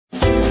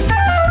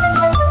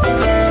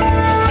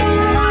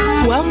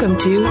Welcome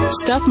to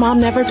Stuff Mom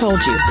Never Told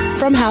You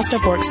from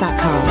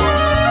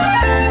HowStuffWorks.com.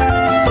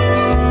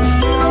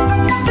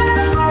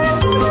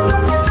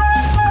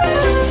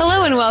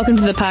 Welcome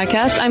to the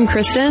podcast. I'm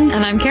Kristen.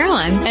 And I'm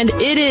Caroline. And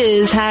it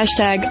is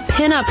hashtag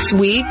Pinups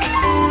Week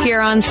here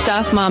on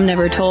Stuff Mom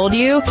Never Told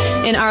You.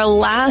 In our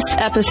last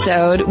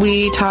episode,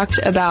 we talked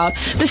about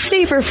the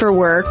safer for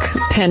work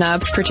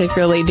pinups,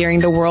 particularly during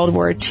the World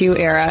War II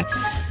era.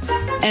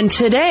 And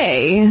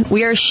today,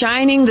 we are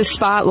shining the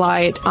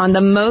spotlight on the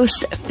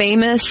most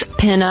famous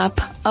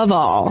pinup of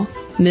all,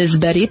 Ms.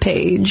 Bettie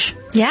Page.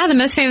 Yeah, the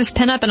most famous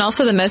pinup and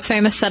also the most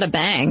famous set of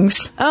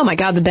bangs. Oh my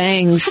God, the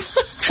bangs.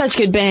 Such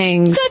good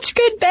bangs. Such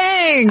good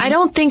bangs. I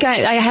don't think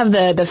I have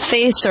the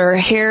face or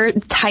hair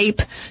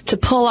type to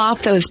pull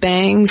off those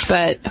bangs,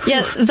 but...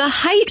 Yeah, the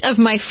height of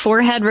my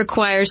forehead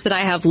requires that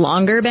I have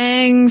longer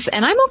bangs,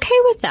 and I'm okay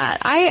with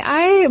that.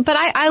 But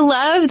I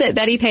love that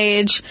Bettie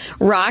Page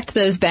rocked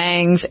those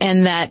bangs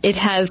and that it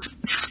has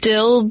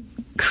still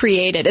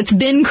it's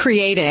been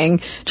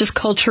creating just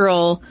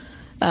cultural...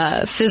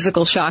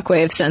 physical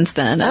shockwave since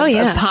then.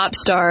 Of pop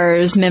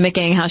stars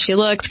mimicking how she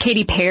looks.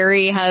 Katy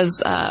Perry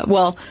has,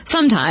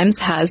 sometimes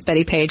has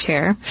Bettie Page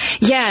hair.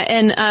 Yeah,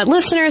 and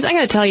listeners, I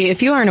gotta tell you,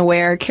 if you aren't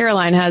aware,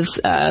 Caroline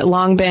has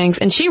long bangs,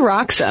 and she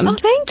rocks them. Oh,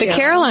 thank you. The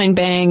Caroline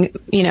bang,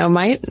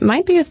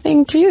 might be a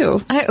thing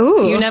too.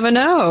 You never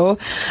know.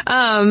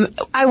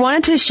 I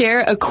wanted to share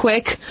a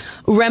quick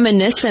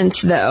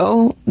reminiscence,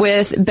 though,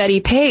 with Bettie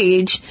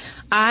Page.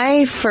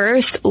 I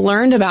first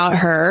learned about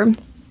her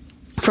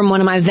from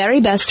one of my very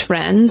best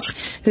friends,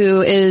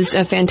 who is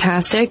a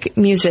fantastic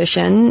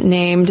musician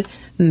named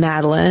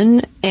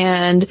Madeline,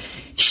 and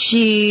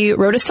she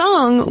wrote a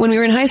song when we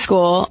were in high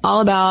school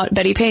all about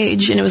Bettie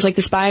Page, and it was like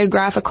this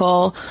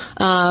biographical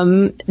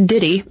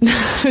ditty,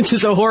 which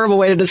is a horrible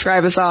way to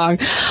describe a song,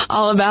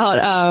 all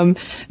about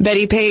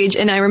Bettie Page.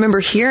 And I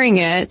remember hearing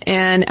it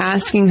and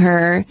asking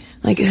her,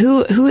 like,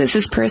 who is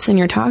this person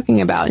you're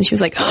talking about? And she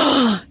was like,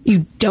 "Oh,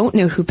 you don't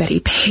know who Bettie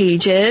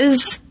Page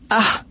is?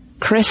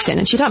 Kristen."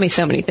 And she taught me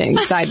so many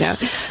things, side note.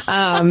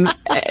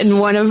 And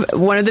one of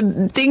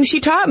the things she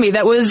taught me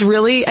that was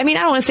really, I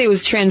don't want to say it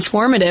was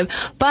transformative,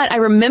 but I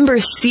remember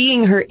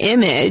seeing her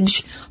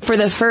image for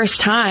the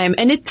first time,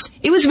 and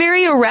it was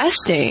very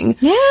arresting.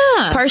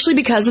 Yeah. Partially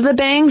because of the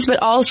bangs,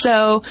 but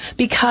also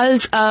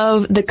because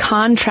of the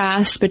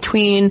contrast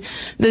between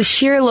the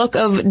sheer look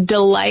of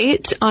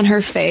delight on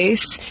her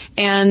face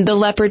and the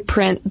leopard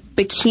print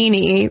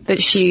bikini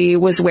that she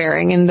was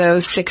wearing in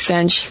those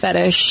 6-inch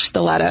fetish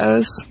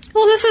stilettos.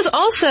 Well, this is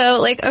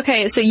also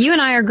so you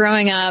and I are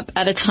growing up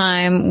at a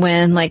time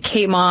when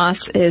Kate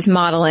Moss is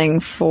modeling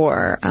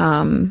for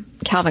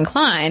Calvin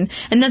Klein,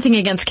 and nothing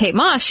against Kate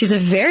Moss, she's a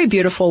very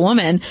beautiful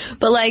woman,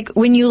 but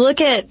when you look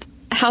at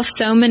how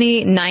so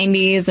many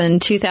 90s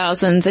and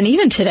 2000s and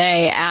even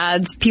today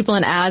people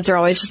in ads are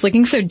always just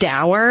looking so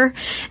dour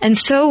and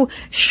so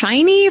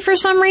shiny for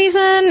some reason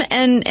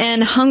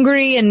and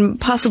hungry and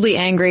possibly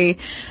angry,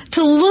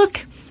 to look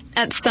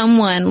at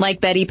someone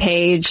like Bettie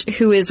Page,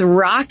 who is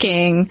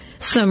rocking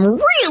some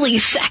really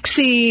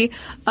sexy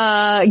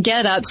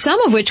get-up,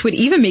 some of which would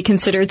even be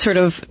considered sort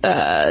of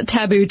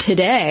taboo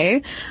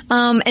today,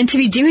 and to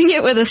be doing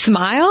it with a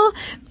smile,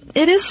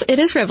 it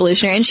is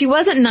revolutionary. And she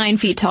wasn't 9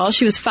 feet tall.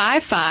 She was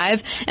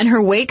 5'5", and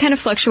her weight kind of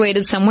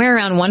fluctuated somewhere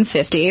around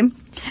 150.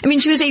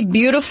 She was a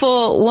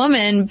beautiful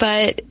woman,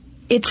 but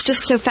it's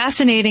just so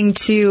fascinating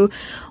to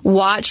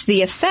watch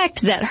the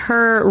effect that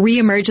her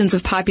reemergence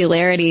of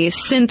popularity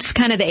since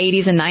kind of the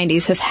 80s and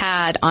 90s has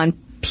had on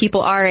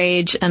people our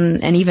age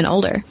and even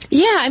older.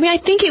 Yeah, I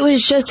think it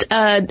was just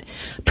a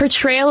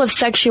portrayal of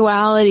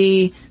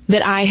sexuality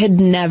that I had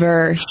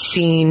never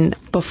seen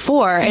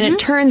before. Mm-hmm. And it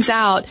turns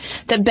out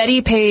that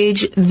Bettie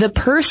Page, the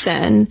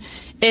person,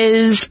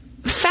 is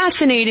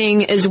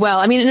fascinating as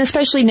well. And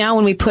especially now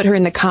when we put her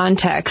in the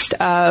context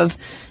of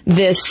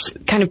this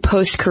kind of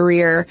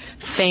post-career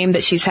fame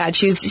that she's had.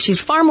 She's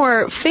far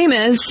more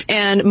famous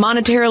and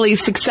monetarily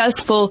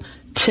successful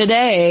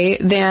today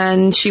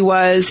than she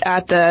was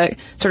at the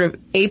sort of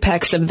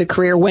apex of the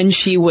career when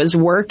she was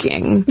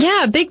working.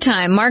 Yeah, big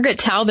time. Margaret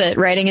Talbot,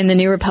 writing in the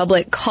New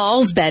Republic,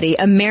 calls Bettie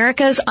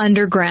America's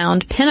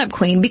underground pinup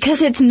queen,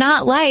 because it's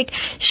not like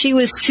she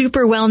was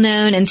super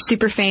well-known and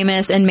super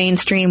famous and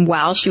mainstream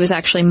while she was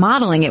actually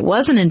modeling. It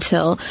wasn't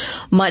until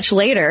much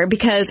later,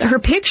 because her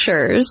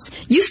pictures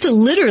used to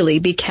literally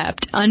be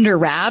kept under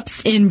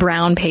wraps in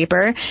brown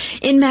paper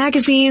in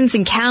magazines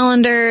and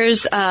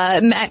calendars,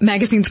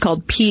 magazines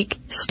called Peek,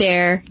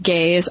 Stare,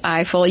 Gaze,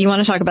 Eyeful. You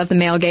want to talk about the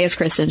male gaze,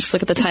 Kristen? Just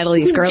look at the title of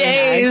these girly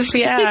Gaze,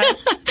 yeah.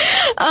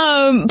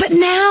 But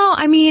now,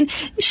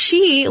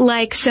 she,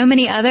 like so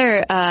many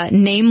other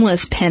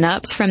nameless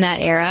pinups from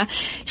that era,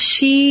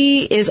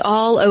 she is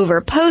all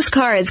over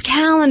postcards,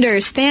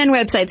 calendars, fan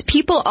websites.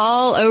 People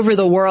all over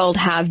the world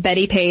have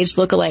Bettie Page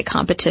lookalike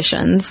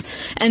competitions.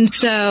 And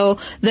so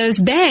those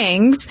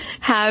bangs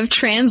have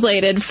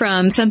translated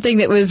from something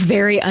that was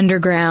very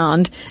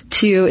underground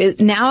to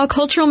now a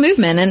cultural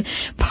movement. And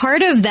part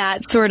part of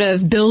that sort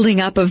of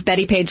building up of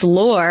Bettie Page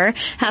lore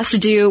has to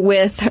do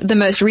with the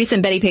most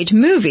recent Bettie Page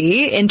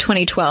movie in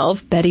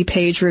 2012, Bettie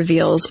Page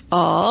Reveals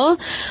All,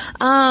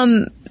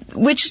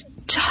 which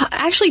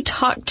actually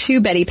talked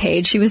to Bettie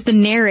Page. She was the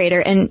narrator,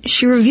 and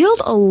she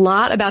revealed a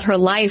lot about her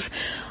life.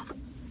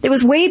 It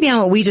was way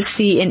beyond what we just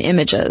see in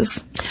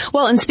images.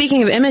 Well, and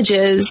speaking of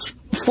images,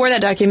 for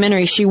that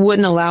documentary, she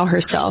wouldn't allow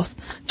herself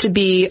to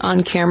be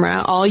on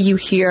camera. All you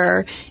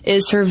hear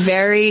is her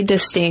very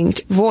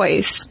distinct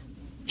voice.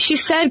 She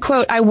said,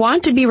 quote, "I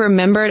want to be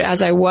remembered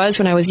as I was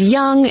when I was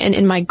young and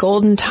in my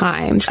golden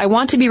times. I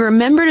want to be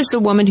remembered as the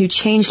woman who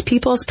changed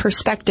people's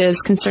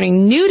perspectives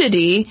concerning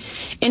nudity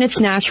in its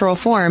natural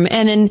form."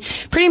 And in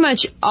pretty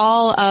much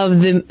all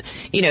of the,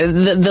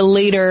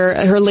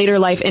 her later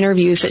life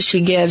interviews that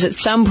she gives, at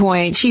some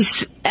point, she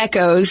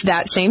echoes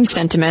that same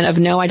sentiment of,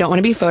 no, I don't want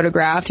to be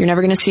photographed. You're never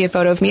going to see a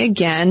photo of me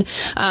again.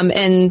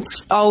 And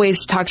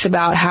always talks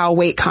about how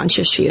weight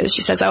conscious she is.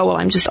 She says, oh, well,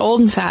 I'm just old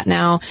and fat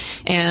now.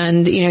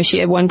 And,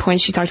 at one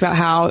point she talked about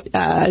how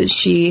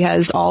she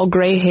has all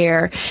gray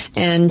hair,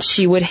 and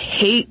she would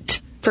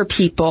hate for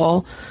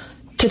people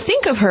to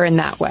think of her in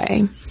that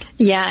way.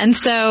 Yeah, and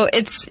so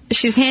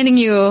she's handing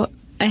you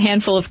a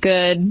handful of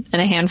good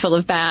and a handful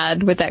of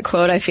bad with that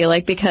quote, I feel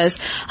like, because,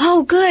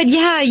 oh, good,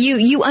 yeah,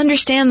 you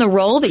understand the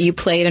role that you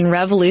played in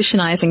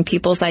revolutionizing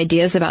people's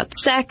ideas about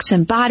sex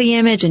and body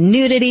image and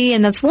nudity,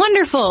 and that's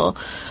wonderful.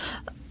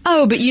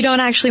 Oh, but you don't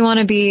actually want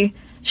to be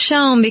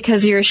shown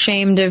because you're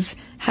ashamed of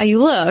how you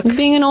look.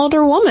 Being an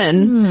older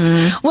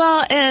woman.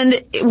 Well,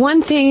 and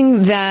one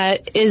thing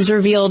that is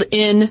revealed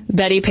in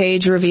Bettie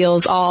Page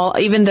Reveals All,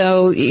 even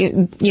though,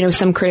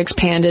 some critics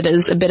panned it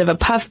as a bit of a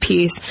puff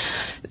piece,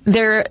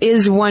 there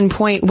is one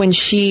point when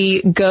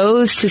she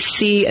goes to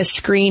see a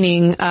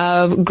screening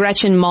of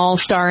Gretchen Mol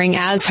starring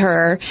as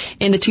her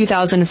in the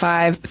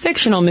 2005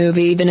 fictional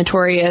movie, The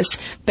Notorious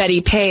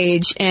Bettie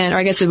Page, or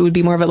I guess it would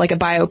be more of a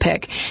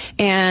biopic,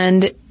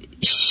 and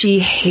she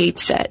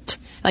hates it.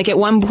 Like, at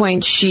one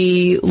point,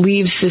 she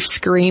leaves the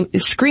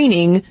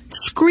screening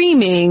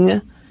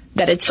screaming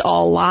that it's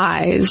all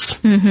lies.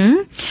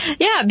 Mm-hmm.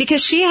 Yeah,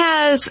 because she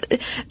has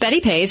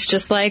Bettie Page,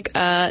 just like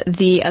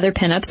the other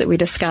pinups that we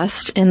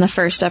discussed in the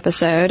first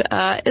episode,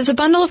 is a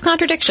bundle of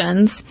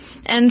contradictions.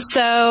 And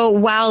so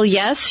while,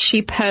 yes,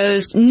 she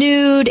posed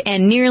nude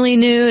and nearly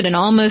nude and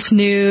almost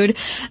nude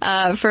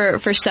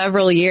for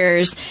several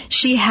years,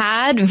 she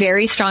had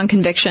very strong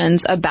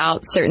convictions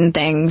about certain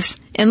things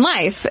in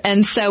life.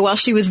 And so while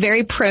she was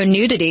very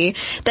pro-nudity,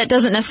 that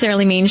doesn't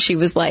necessarily mean she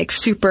was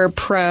super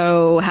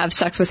pro have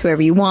sex with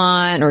whoever you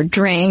want or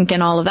drink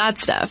and all of that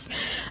stuff.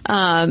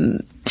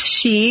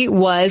 She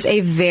was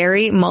a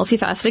very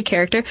multifaceted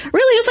character,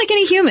 really just like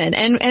any human.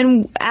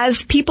 And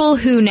as people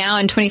who now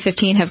in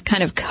 2015 have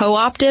kind of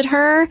co-opted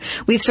her,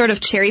 we've sort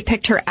of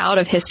cherry-picked her out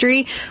of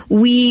history,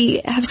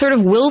 we have sort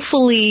of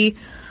willfully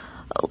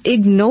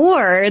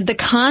ignored the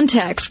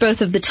context,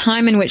 both of the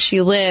time in which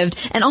she lived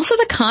and also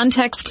the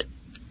context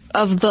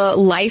of the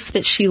life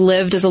that she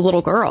lived as a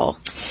little girl.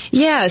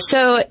 Yeah,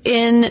 so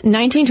in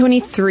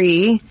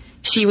 1923,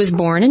 she was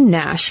born in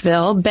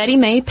Nashville, Bettie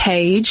Mae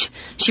Page.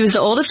 She was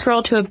the oldest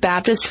girl to a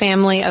Baptist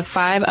family of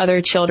 5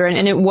 other children,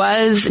 and it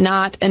was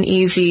not an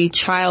easy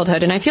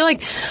childhood. And I feel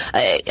like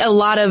a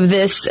lot of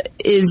this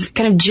is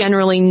kind of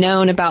generally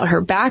known about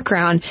her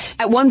background.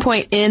 At one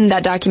point in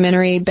that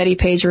documentary, Bettie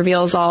Page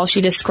Reveals All,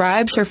 she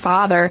describes her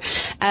father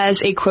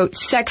as a, quote,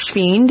 sex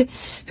fiend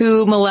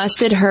who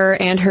molested her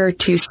and her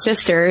 2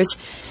 sisters.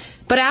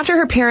 But after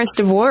her parents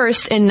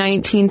divorced in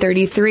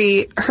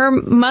 1933, her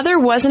mother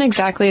wasn't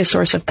exactly a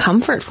source of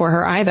comfort for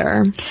her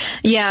either.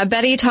 Yeah,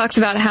 Bettie talks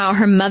about how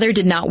her mother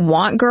did not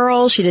want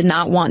girls. She did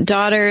not want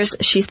daughters.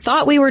 She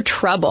thought we were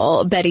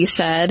trouble, Bettie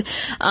said,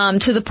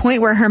 to the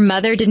point where her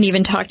mother didn't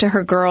even talk to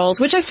her girls,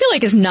 which I feel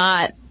like is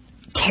not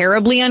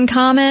terribly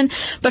uncommon,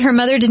 but her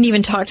mother didn't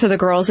even talk to the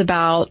girls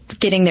about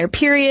getting their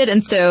period,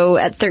 and so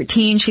at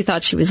 13 she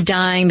thought she was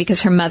dying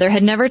because her mother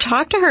had never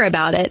talked to her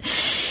about it.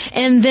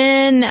 And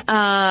then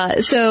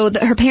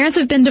her parents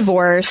have been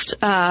divorced.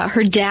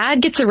 Her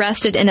dad gets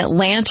arrested in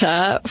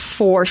Atlanta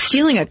for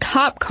stealing a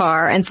cop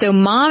car, and so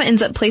mom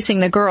ends up placing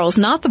the girls,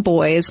 not the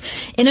boys,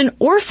 in an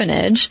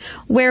orphanage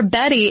where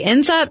Bettie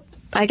ends up,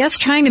 I guess,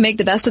 trying to make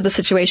the best of the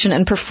situation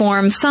and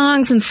perform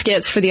songs and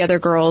skits for the other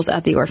girls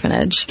at the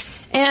orphanage.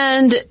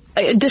 And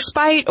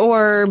despite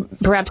or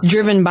perhaps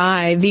driven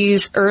by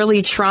these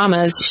early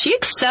traumas, she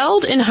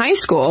excelled in high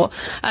school.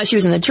 She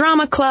was in the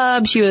drama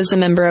club. She was a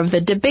member of the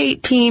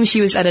debate team.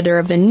 She was editor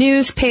of the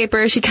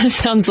newspaper. She kind of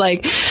sounds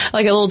like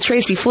a little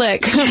Tracy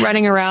Flick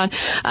running around.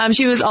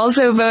 She was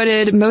also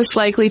voted most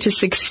likely to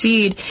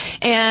succeed.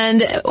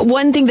 And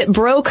one thing that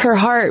broke her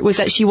heart was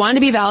that she wanted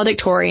to be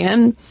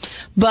valedictorian,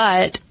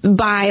 but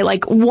by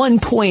 1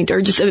 point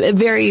or just a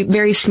very,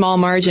 very small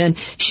margin,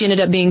 she ended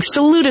up being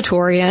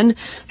salutatorian.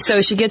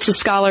 So she gets gets a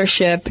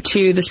scholarship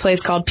to this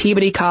place called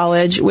Peabody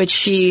College, which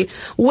she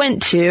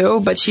went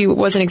to, but she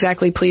wasn't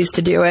exactly pleased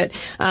to do it.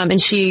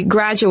 And she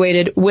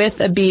graduated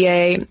with a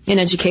BA in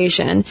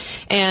education.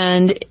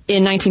 And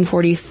in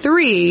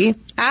 1943,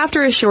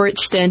 after a short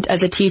stint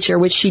as a teacher,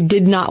 which she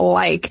did not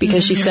like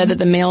because she said that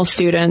the male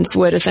students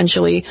would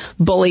essentially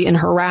bully and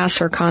harass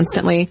her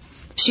constantly,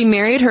 she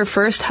married her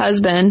first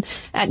husband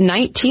at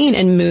 19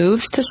 and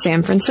moves to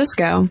San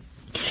Francisco.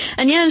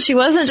 And yeah, she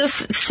wasn't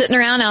just sitting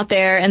around out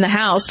there in the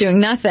house doing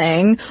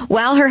nothing.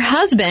 While her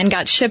husband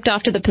got shipped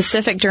off to the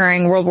Pacific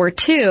during World War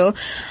II,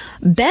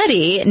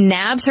 Betty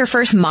nabs her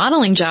first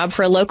modeling job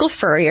for a local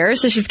furrier,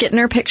 so she's getting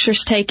her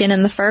pictures taken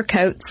in the fur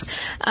coats.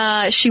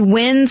 She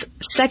wins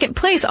second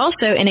place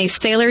also in a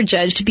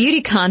sailor-judged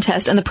beauty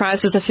contest, and the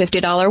prize was a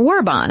 $50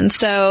 war bond.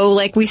 So,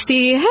 like, we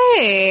see,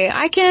 hey,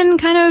 I can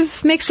kind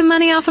of make some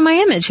money off of my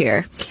image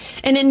here.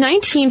 And in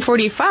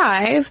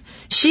 1945,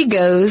 she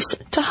goes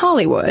to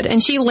Hollywood,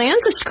 and she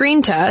lands a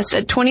screen test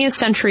at 20th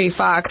Century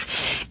Fox,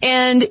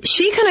 and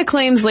she kind of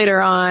claims later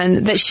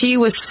on that she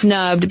was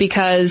snubbed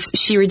because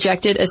she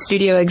rejected a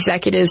studio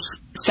executive's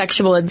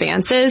sexual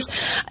advances.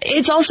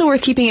 It's also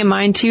worth keeping in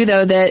mind, too,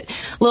 though, that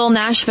little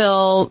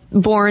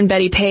Nashville-born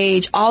Bettie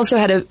Page also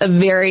had a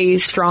very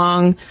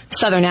strong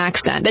Southern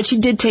accent that she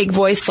did take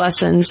voice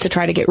lessons to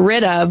try to get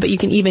rid of, but you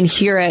can even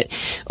hear it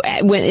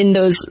in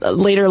those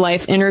later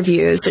life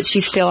interviews that she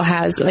still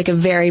has like a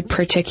very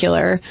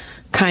particular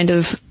kind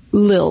of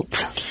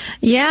lilt.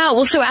 Yeah,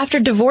 well, so after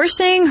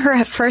divorcing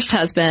her first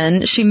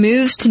husband, she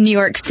moves to New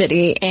York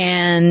City,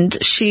 and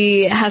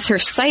she has her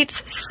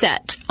sights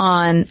set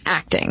on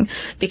acting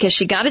because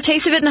she got a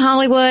taste of it in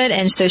Hollywood,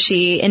 and so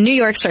she, in New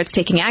York, starts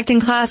taking acting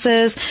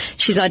classes.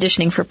 She's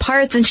auditioning for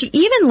parts, and she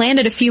even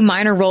landed a few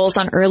minor roles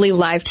on early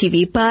live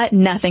TV, but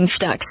nothing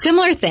stuck.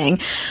 Similar thing.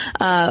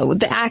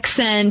 The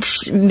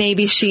accent,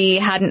 maybe she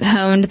hadn't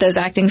honed those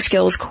acting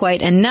skills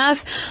quite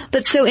enough.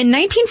 But so in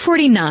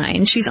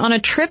 1949, she's on a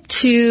trip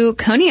to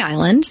Coney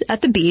Island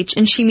at the beach,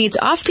 and she meets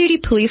off-duty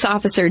police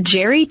officer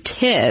Jerry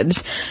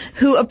Tibbs,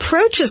 who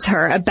approaches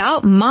her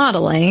about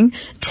modeling,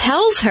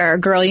 tells her,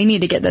 girl, you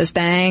need to get those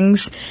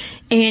bangs,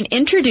 and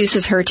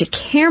introduces her to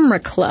camera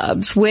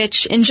clubs,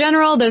 which in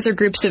general, those are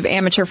groups of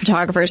amateur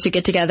photographers who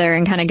get together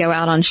and kind of go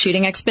out on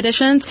shooting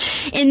expeditions.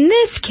 In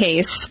this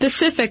case,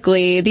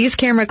 specifically, these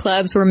camera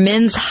clubs were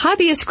men's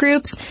hobbyist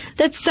groups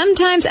that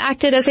sometimes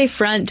acted as a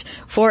front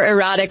for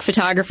erotic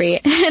photography.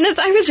 And as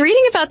I was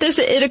reading about this,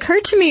 it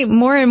occurred to me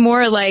more and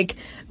more like,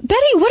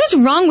 Betty, what is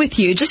wrong with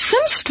you? Just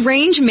some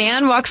strange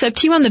man walks up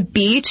to you on the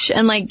beach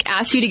and like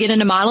asks you to get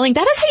into modeling.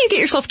 That is how you get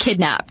yourself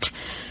kidnapped.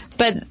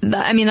 But,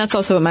 I mean, that's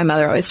also what my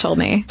mother always told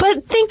me.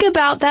 But think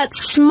about that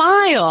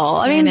smile.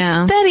 I mean,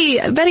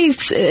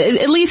 Betty's,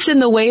 at least in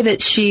the way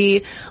that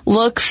she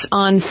looks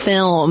on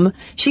film,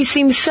 she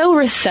seems so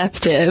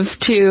receptive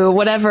to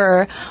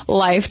whatever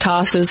life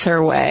tosses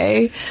her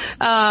way.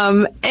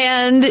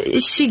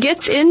 And she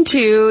gets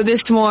into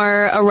this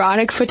more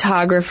erotic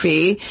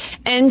photography,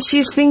 and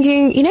she's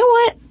thinking, you know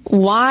what?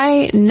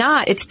 Why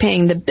not? It's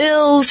paying the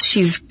bills.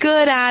 She's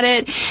good at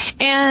it.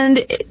 And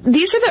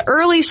these are the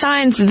early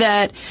signs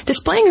that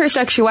displaying her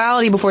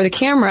sexuality before the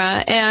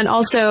camera and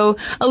also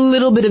a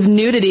little bit of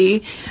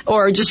nudity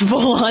or just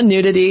full-on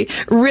nudity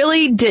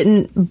really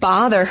didn't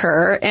bother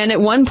her. And at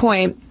one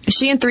point,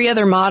 she and 3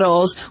 other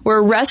models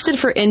were arrested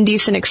for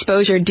indecent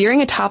exposure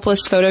during a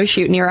topless photo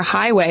shoot near a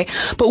highway.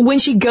 But when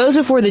she goes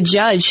before the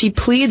judge, she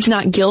pleads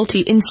not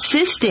guilty,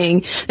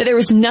 insisting that there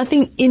was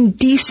nothing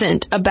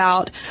indecent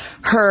about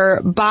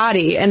her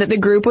body and that the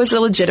group was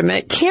a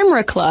legitimate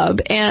camera club.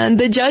 And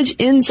the judge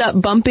ends up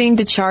bumping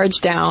the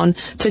charge down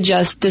to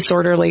just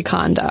disorderly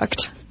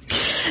conduct.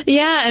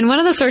 Yeah, and one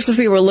of the sources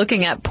we were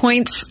looking at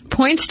points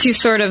to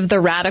sort of the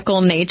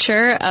radical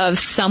nature of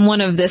someone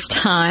of this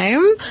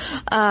time,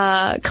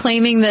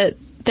 claiming that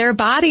their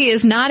body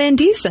is not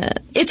indecent.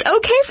 It's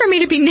okay for me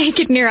to be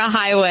naked near a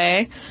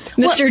highway,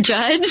 Mr.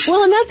 Judge.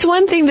 Well, and that's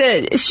one thing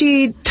that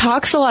she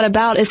talks a lot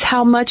about is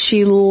how much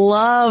she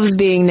loves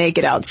being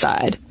naked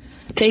outside.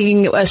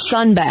 Taking a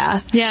sun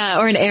bath. Yeah,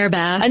 or an air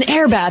bath. An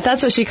air bath,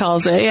 that's what she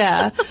calls it,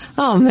 yeah.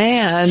 Oh,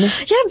 man. Yeah,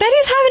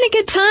 Betty's having a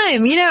good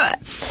time. You know,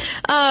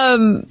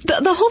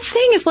 the whole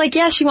thing is like,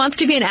 yeah, she wants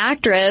to be an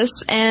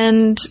actress,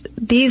 and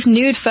these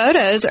nude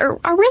photos are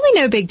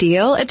really no big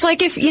deal. It's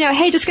like if, you know,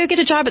 hey, just go get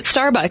a job at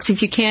Starbucks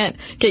if you can't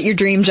get your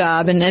dream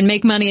job and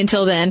make money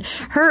until then.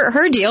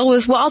 Her deal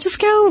was, well, I'll just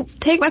go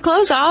take my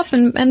clothes off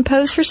and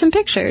pose for some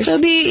pictures. So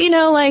it'd be,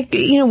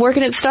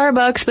 working at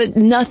Starbucks, but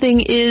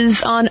nothing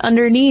is on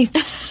underneath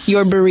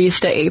your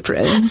barista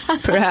apron,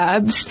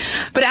 perhaps.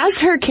 But as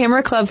her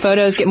camera club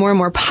photos get more and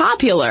more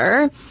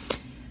popular,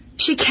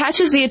 she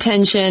catches the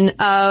attention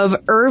of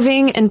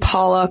Irving and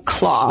Paula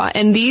Claw.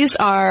 And these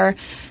are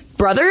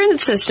brother and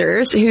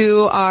sisters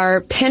who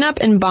are pinup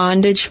and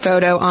bondage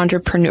photo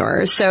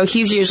entrepreneurs. So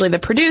he's usually the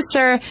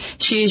producer.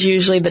 She's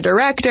usually the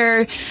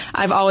director.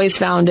 I've always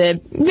found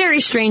it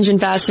very strange and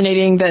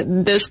fascinating that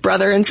this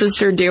brother and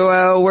sister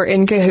duo were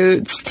in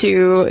cahoots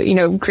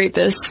to, create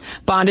this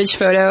bondage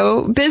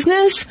photo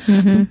business.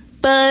 Mm-hmm.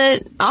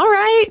 But all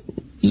right.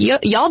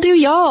 y'all do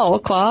y'all,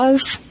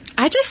 Claus.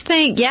 I just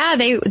think,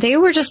 they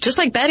were just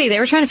like Betty. They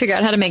were trying to figure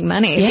out how to make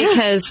money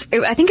because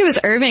I think it was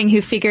Irving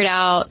who figured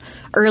out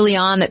early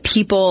on that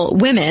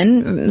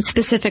women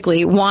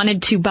specifically,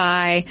 wanted to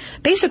buy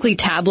basically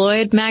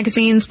tabloid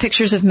magazines,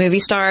 pictures of movie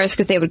stars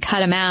because they would cut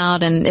them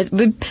out, and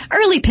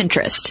early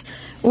Pinterest.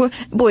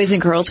 Boys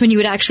and girls, when you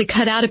would actually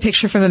cut out a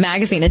picture from a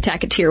magazine and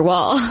tack it to your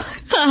wall.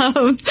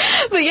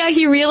 But yeah,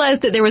 he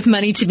realized that there was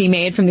money to be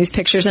made from these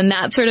pictures, and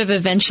that sort of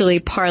eventually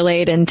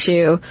parlayed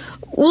into,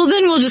 well,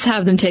 then we'll just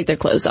have them take their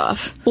clothes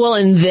off. Well,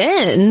 and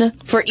then,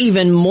 for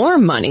even more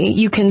money,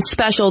 you can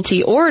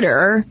specialty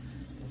order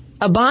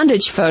a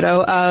bondage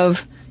photo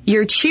of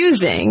your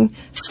choosing.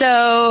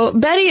 So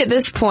Betty at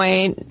this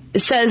point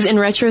says in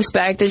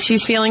retrospect that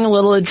she's feeling a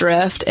little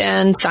adrift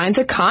and signs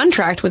a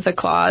contract with the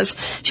Claus.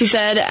 She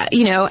said,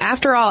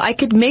 after all, I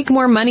could make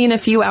more money in a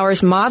few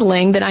hours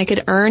modeling than I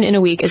could earn in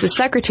a week as a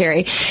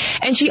secretary.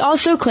 And she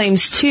also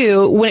claims,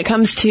 too, when it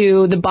comes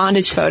to the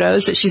bondage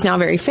photos that she's now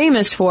very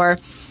famous for,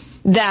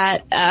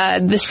 that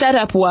the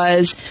setup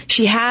was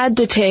she had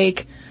to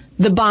take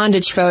the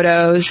bondage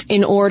photos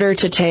in order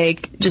to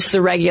take just the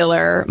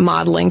regular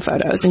modeling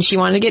photos. And she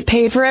wanted to get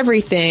paid for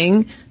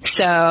everything.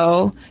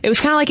 So it was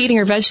kind of like eating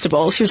her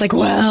vegetables. She was like,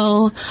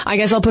 well, I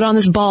guess I'll put on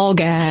this ball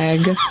gag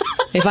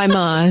if I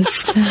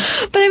must.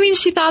 But I mean,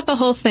 she thought the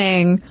whole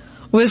thing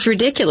was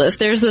ridiculous.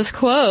 There's this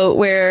quote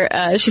where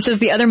she says,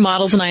 the other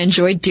models and I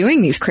enjoyed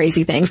doing these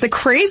crazy things. The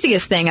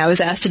craziest thing I was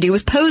asked to do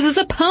was pose as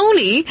a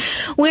pony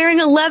wearing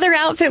a leather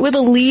outfit with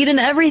a lead and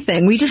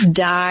everything. We just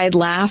died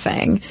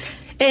laughing.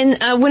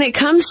 And when it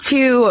comes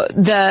to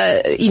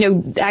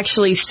the,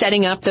 actually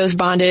setting up those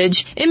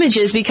bondage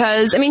images,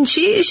 because, I mean,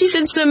 she's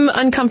in some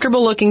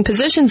uncomfortable looking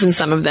positions in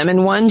some of them.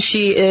 And one,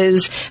 she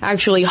is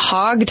actually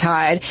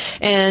hogtied.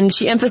 And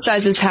she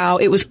emphasizes how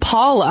it was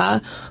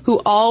Paula who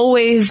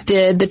always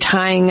did the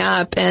tying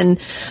up and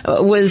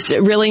was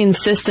really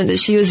insistent that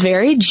she was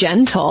very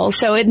gentle.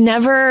 So it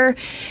never,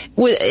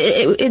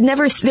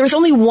 there was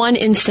only one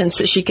instance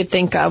that she could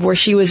think of where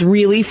she was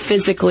really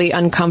physically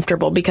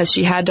uncomfortable because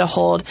she had to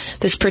hold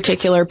this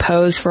particular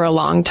pose for a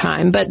long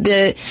time. But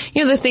the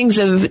things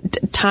of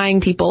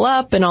tying people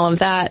up and all of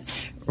that,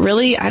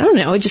 really, I don't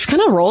know, it just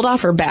kind of rolled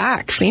off her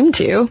back, seemed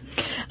to.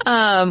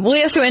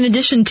 So in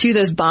addition to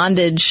those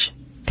bondage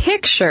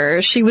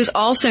pictures, she was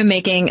also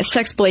making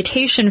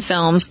sexploitation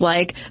films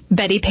like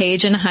Bettie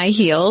Page in High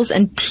Heels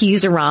and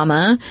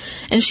Teaserama,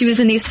 and she was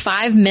in these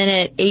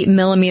 5-minute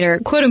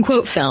 8mm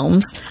quote-unquote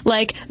films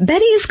like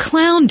Betty's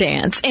Clown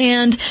Dance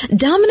and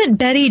Dominant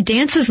Betty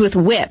Dances with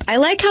Whip. I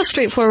like how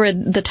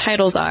straightforward the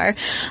titles are.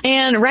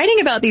 And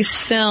writing about these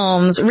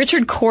films,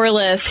 Richard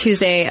Corliss,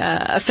 who's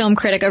a film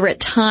critic over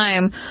at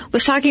Time,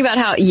 was talking about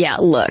how,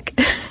 look,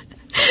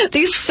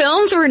 these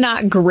films were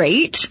not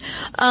great,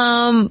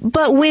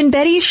 but when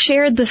Betty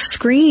shared the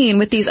screen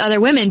with these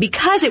other women,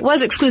 because it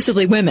was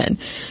exclusively women,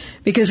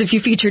 because if you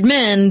featured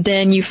men,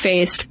 then you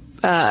faced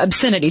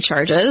obscenity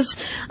charges.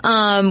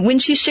 When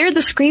she shared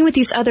the screen with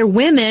these other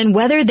women,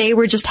 whether they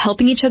were just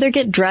helping each other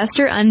get dressed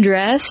or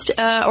undressed,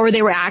 or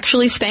they were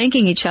actually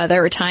spanking each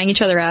other or tying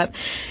each other up,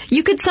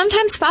 you could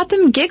sometimes spot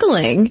them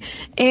giggling.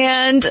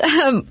 And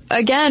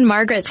again,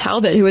 Margaret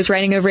Talbot, who was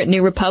writing over at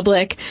New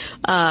Republic,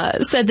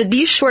 said that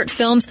these short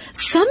films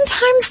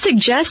sometimes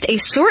suggest a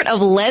sort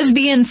of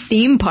lesbian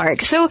theme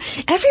park. So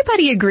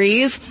everybody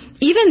agrees,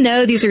 even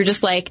though these are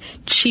just like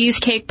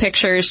cheesecake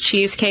pictures,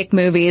 cheesecake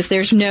movies,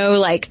 there's no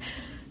like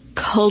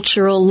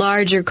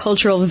larger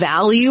cultural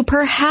value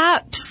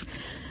perhaps.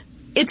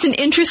 It's an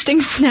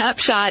interesting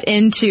snapshot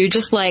into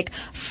just like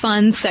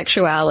fun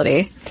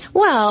sexuality.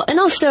 Well, and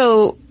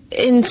also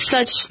in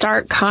such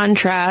stark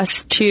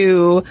contrast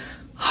to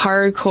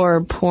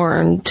hardcore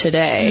porn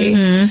today.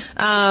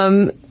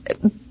 Mm-hmm.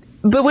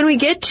 But when we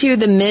get to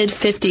the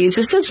mid-50s,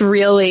 this is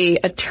really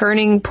a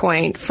turning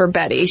point for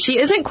Betty. She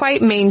isn't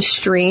quite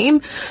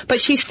mainstream, but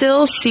she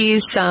still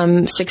sees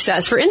some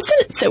success. For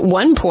instance, at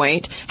one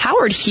point,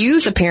 Howard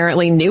Hughes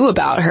apparently knew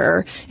about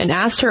her and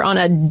asked her on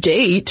a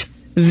date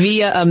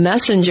via a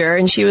messenger,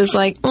 and she was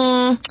like,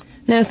 no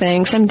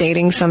thanks, I'm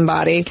dating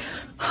somebody.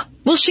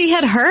 Well, she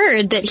had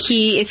heard that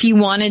if you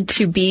wanted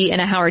to be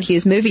in a Howard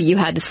Hughes movie, you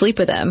had to sleep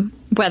with him.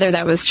 Whether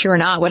that was true or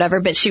not,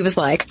 whatever. But she was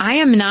like, I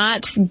am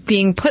not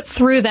being put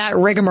through that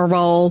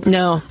rigmarole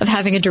of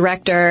having a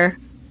director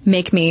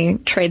make me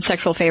trade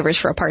sexual favors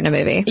for a part in a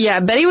movie.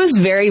 Yeah, Betty was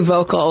very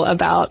vocal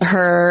about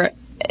her,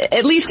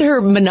 at least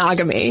her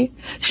monogamy.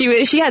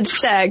 She had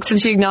sex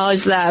and she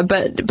acknowledged that,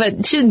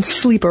 but she didn't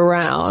sleep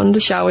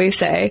around, shall we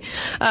say.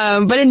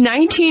 But in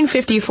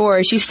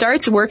 1954, she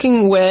starts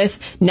working with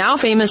now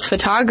famous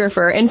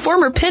photographer and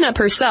former pinup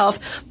herself,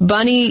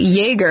 Bunny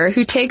Yeager,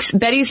 who takes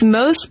Betty's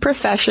most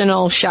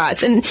professional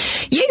shots. And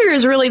Yeager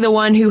is really the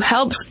one who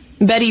helps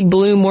Betty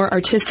bloom more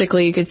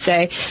artistically, you could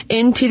say,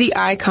 into the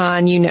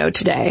icon you know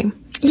today.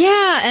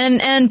 Yeah,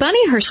 and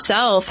Bunny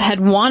herself had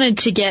wanted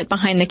to get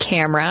behind the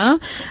camera,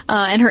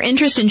 and her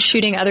interest in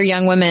shooting other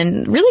young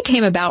women really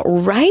came about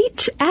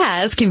right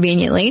as,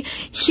 conveniently,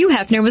 Hugh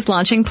Hefner was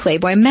launching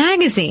Playboy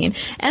magazine.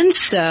 And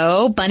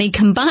so Bunny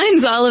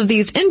combines all of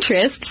these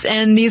interests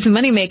and these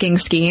money-making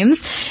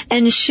schemes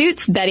and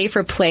shoots Bettie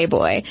for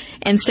Playboy.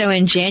 And so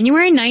in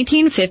January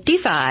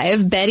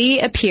 1955, Bettie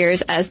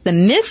appears as the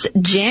Miss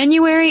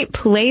January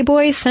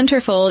Playboy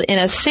centerfold in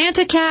a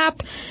Santa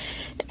cap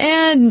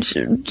and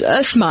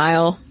a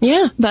smile.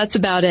 Yeah. That's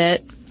about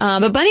it.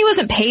 But Bunny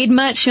wasn't paid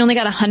much. She only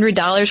got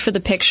 $100 for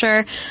the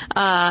picture.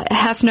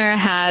 Hefner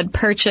had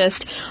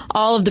purchased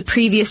all of the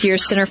previous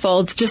year's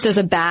centerfolds just as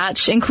a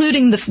batch,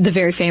 including the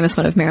very famous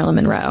one of Marilyn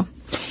Monroe.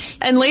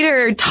 And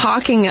later,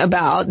 talking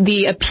about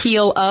the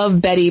appeal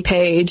of Bettie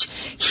Page,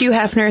 Hugh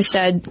Hefner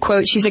said,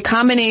 quote, "She's a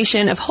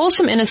combination of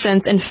wholesome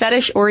innocence and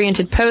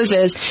fetish-oriented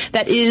poses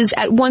that is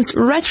at once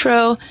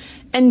retro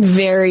and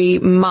very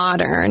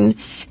modern."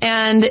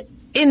 And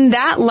in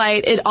that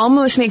light, it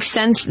almost makes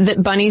sense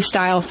that Bunny's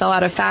style fell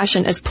out of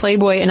fashion as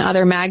Playboy and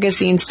other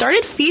magazines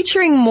started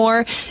featuring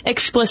more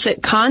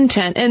explicit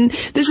content. And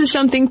this is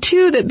something,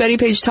 too, that Bettie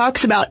Page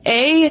talks about,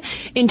 A,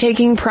 in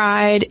taking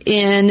pride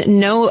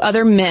in no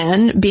other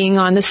men being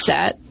on the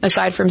set,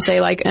 aside from, say,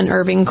 like an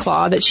Irving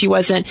Klaw, that she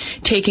wasn't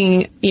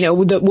taking,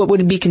 what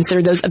would be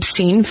considered those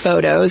obscene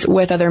photos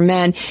with other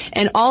men.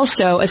 And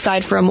also,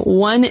 aside from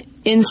one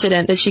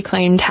incident that she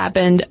claimed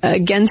happened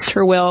against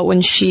her will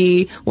when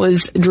she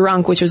was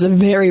drunk, which was a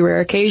very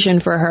rare occasion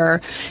for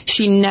her,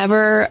 she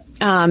never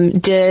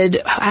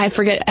I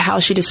forget how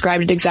she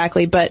described it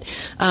exactly, but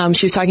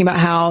she was talking about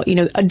how,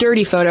 a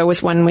dirty photo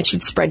was one in which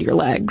you'd spread your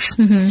legs.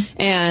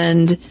 Mm-hmm.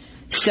 And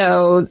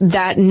so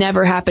that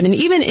never happened. And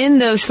even in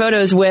those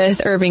photos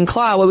with Irving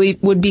Klaw,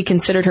 what would be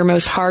considered her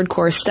most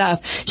hardcore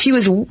stuff, she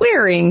was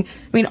wearing,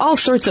 all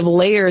sorts of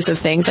layers of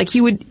things. Like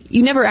you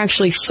never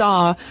actually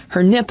saw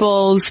her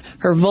nipples,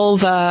 her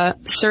vulva,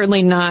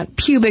 certainly not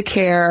pubic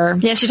hair.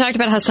 Yeah, she talked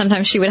about how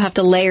sometimes she would have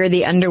to layer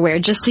the underwear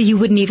just so you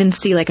wouldn't even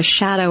see like a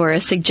shadow or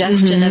a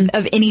suggestion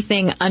of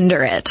anything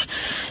under it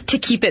to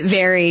keep it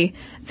very,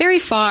 very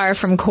far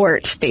from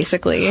court,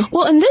 basically.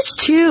 Well, and this,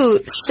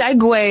 too,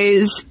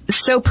 segues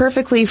so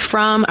perfectly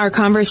from our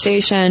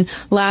conversation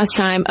last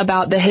time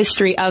about the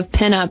history of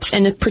pinups,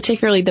 and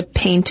particularly the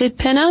painted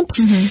pinups,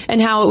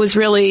 and how it was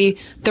really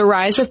the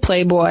rise of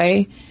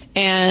Playboy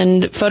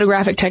and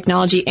photographic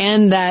technology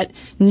and that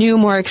new,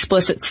 more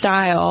explicit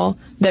style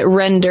that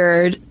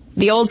rendered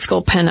the old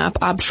school pinup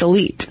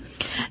obsolete.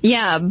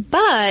 Yeah,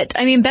 but,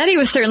 Bettie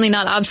was certainly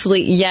not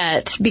obsolete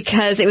yet,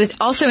 because it was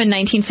also in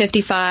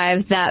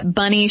 1955 that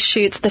Bunny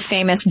shoots the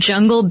famous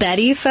Jungle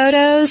Bettie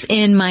photos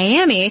in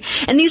Miami.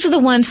 And these are the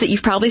ones that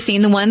you've probably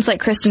seen, the ones like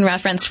Kristen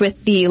referenced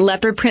with the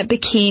leopard print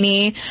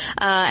bikini,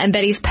 and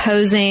Betty's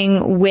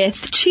posing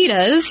with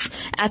cheetahs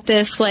at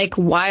this,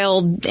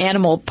 wild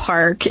animal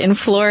park in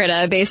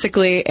Florida,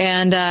 basically.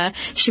 And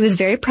she was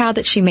very proud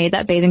that she made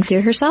that bathing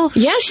suit herself.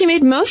 Yeah, she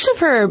made most of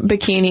her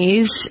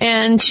bikinis,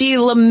 and she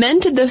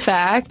lamented the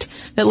fact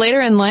that later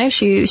in life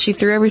she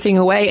threw everything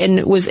away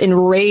and was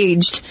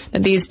enraged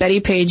that these Bettie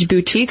Page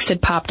boutiques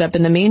had popped up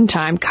in the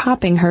meantime,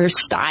 copying her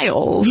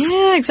styles.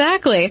 Yeah,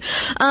 exactly.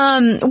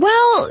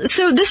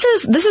 So this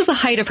is the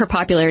height of her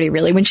popularity,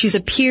 really, when she's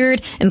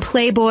appeared in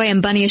Playboy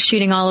and Bunny is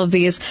shooting all of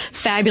these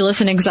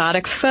fabulous and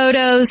exotic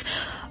photos.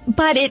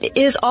 But it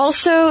is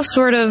also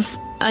sort of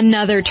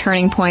another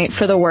turning point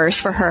for the worse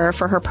for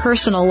her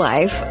personal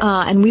life.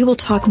 And we will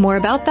talk more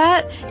about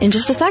that in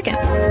just a second.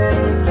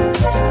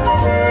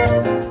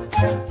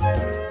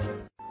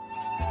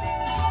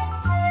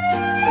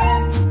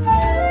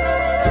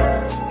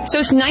 So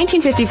it's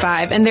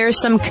 1955, and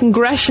there's some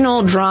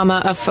congressional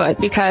drama afoot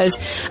because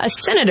a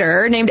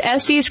senator named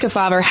Estes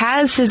Kefauver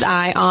has his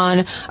eye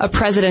on a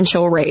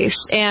presidential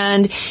race.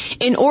 And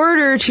in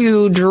order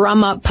to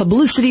drum up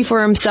publicity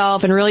for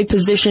himself and really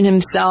position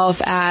himself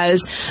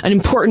as an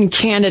important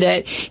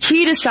candidate,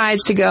 he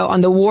decides to go on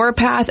the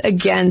warpath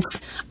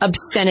against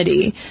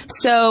obscenity.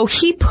 So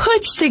he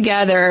puts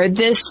together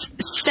this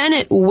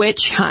Senate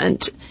witch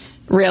hunt,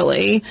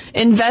 really,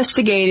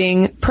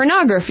 investigating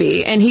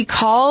pornography. And he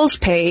calls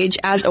Page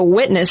as a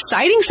witness,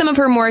 citing some of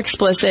her more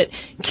explicit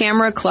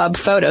camera club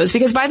photos.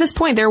 Because by this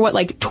point, there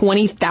are,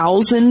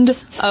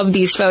 20,000 of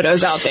these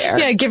photos out there.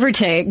 Yeah, give or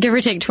take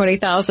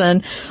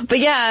 20,000. But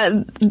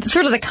yeah,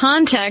 sort of the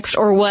context,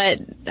 or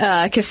what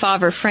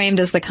Kefauver framed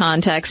as the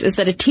context, is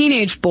that a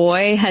teenage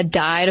boy had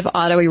died of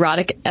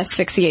autoerotic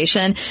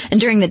asphyxiation.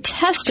 And during the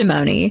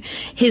testimony,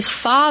 his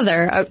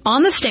father,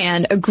 on the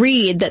stand,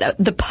 agreed that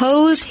the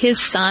pose his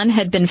son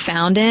had been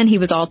found in, he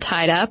was all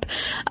tied up,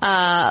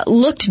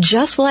 looked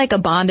just like a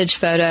bondage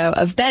photo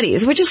of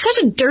Betty's, which is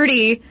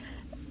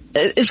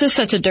it's just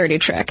such a dirty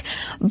trick.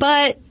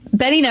 But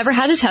Bettie never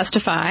had to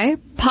testify.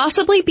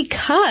 possibly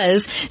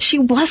because she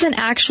wasn't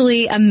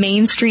actually a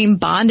mainstream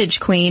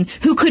bondage queen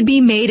who could be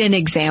made an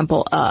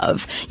example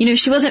of. You know,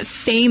 she wasn't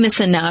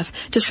famous enough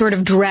to sort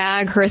of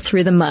drag her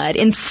through the mud.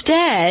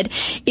 Instead,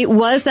 it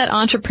was that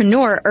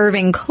entrepreneur,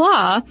 Irving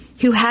Klaw,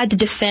 who had to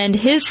defend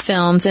his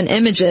films and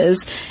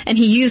images, and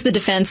he used the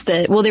defense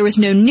that, well, there was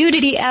no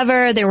nudity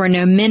ever, there were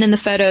no men in the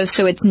photos,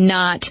 so it's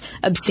not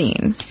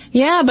obscene.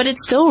 Yeah, but it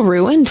still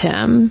ruined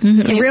him.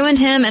 It ruined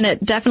him, and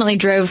it definitely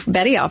drove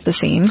Betty off the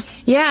scene.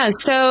 Yeah,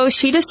 so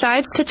she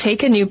decides to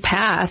take a new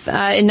path.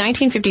 In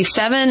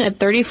 1957, at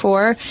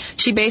 34,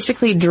 she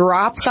basically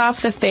drops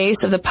off the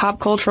face of the pop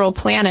cultural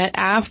planet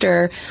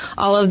after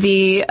all of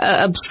the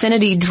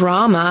obscenity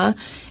drama.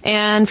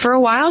 And for a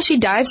while, she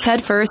dives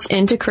headfirst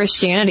into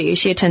Christianity.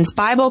 She attends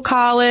Bible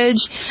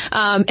college,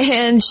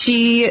 and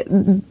she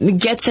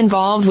gets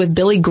involved with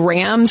Billy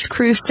Graham's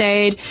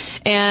crusade.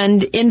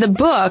 And in the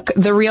book,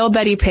 The Real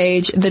Bettie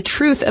Page, The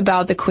Truth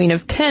About the Queen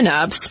of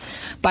Pinups,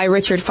 by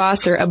Richard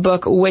Foster, a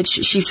book which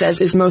she says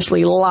is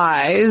mostly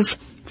lies,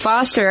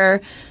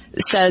 Foster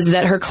says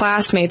that her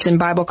classmates in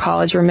Bible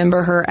college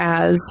remember her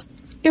as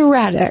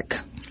erratic.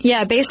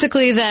 Yeah,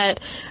 basically that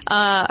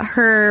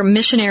her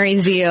missionary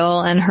zeal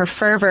and her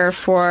fervor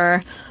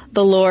for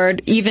the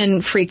Lord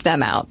even freaked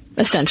them out,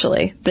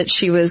 essentially, that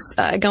she was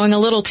going a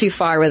little too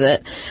far with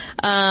it.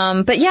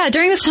 But yeah,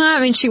 during this time,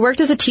 I mean, she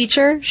worked as a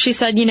teacher. She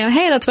said, you know,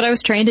 hey, that's what I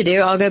was trained to do.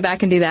 I'll go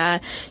back and do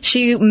that.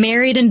 She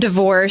married and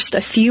divorced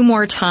a few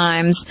more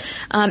times.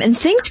 And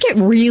things get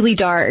really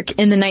dark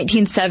in the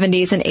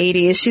 1970s and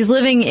 80s. She's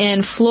living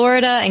in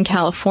Florida and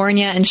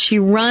California, and she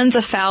runs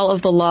afoul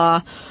of the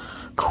law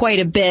quite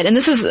a bit. And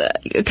this is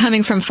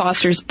coming from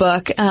Foster's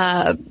book.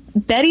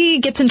 Betty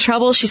gets in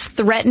trouble. She's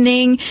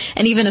threatening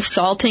and even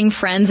assaulting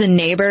friends and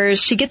neighbors.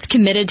 She gets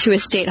committed to a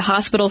state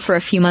hospital for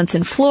a few months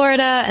in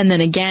Florida and then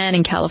again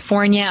in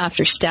California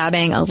after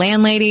stabbing a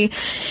landlady.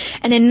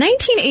 And in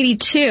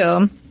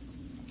 1982,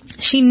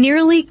 she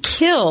nearly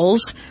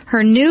kills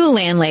her new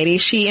landlady.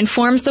 She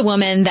informs the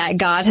woman that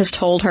God has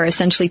told her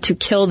essentially to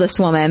kill this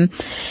woman.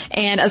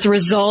 And as a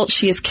result,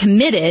 she is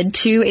committed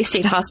to a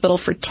state hospital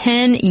for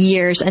 10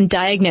 years and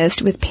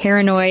diagnosed with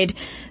paranoid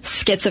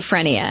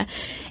schizophrenia.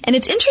 And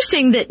it's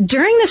interesting that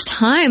during this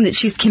time that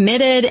she's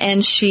committed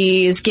and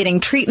she's getting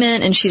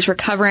treatment and she's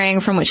recovering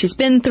from what she's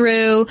been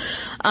through,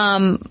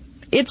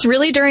 it's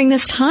really during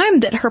this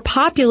time that her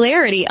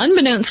popularity,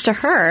 unbeknownst to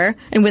her,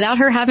 and without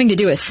her having to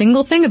do a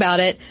single thing about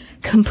it,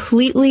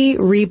 completely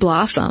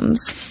reblossoms.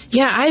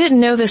 Yeah, I didn't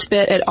know this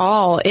bit at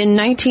all. In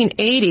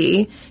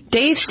 1980,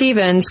 Dave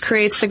Stevens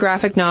creates the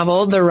graphic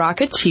novel The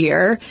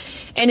Rocketeer,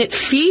 and it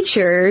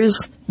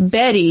features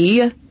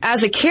Betty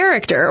as a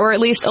character, or at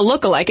least a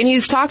lookalike. And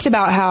he's talked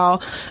about how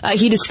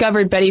he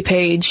discovered Bettie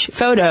Page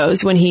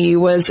photos when he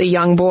was a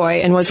young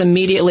boy and was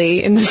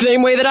immediately, in the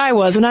same way that I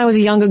was when I was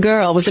a younger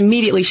girl, was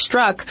immediately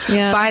struck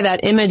by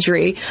that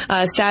imagery.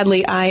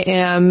 Sadly, I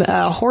am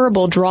a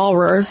horrible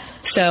drawer,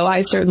 so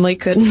I certainly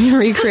couldn't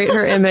recreate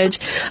her image.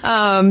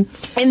 And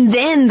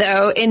then,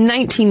 though, in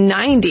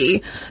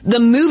 1990, the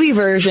movie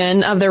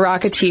version of The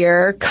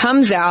Rocketeer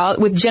comes out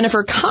with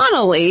Jennifer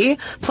Connelly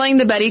playing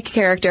the Betty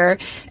character,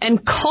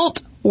 and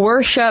cult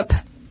worship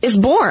is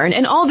born.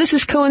 And all this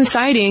is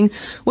coinciding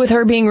with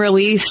her being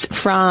released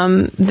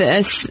from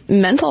this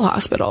mental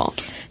hospital.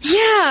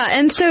 Yeah,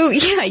 and so,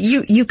 yeah,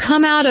 you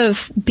come out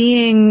of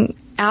being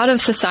out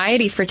of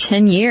society for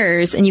 10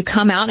 years and you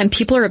come out and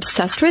people are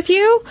obsessed with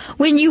you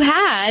when you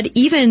had,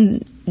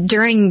 even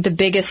during the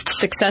biggest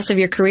success of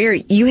your career,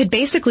 you had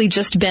basically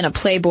just been a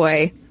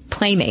Playboy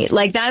playmate.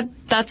 Like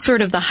that's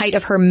sort of the height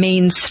of her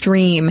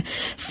mainstream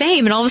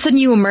fame. And all of a sudden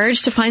you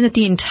emerge to find that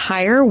the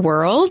entire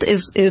world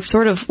is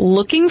sort of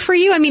looking for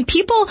you. I mean,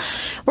 people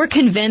were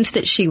convinced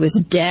that she was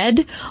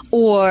dead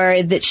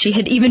or that she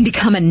had even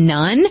become a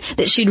nun,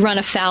 that she'd run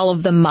afoul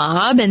of the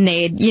mob and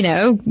they'd,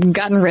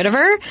 gotten rid of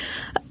her.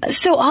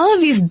 So all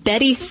of these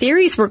Betty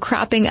theories were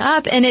cropping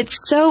up, and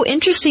it's so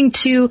interesting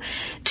to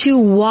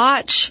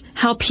watch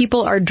how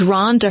people are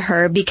drawn to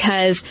her,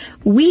 because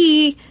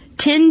we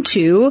tend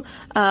to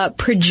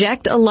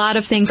project a lot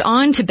of things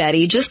onto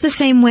Betty, just the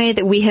same way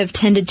that we have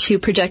tended to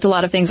project a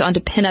lot of things onto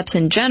pinups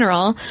in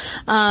general,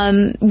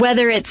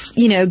 whether it's,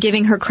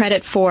 giving her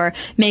credit for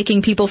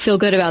making people feel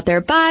good about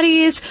their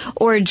bodies,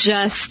 or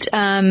just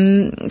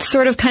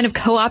sort of kind of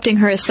co-opting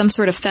her as some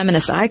sort of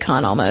feminist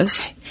icon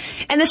almost.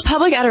 And this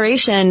public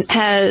adoration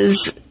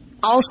has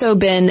also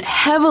been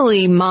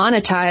heavily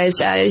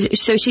monetized.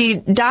 So she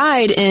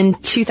died in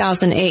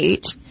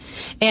 2008.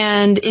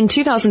 And in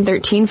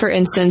 2013, for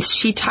instance,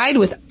 she tied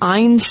with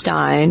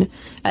Einstein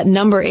at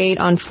number 8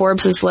 on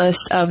Forbes'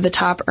 list of the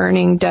top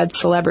earning dead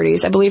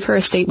celebrities. I believe her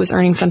estate was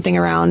earning something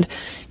around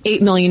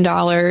 $8 million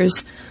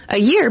a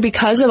year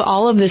because of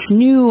all of this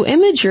new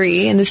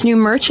imagery and this new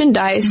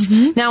merchandise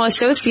now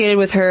associated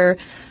with her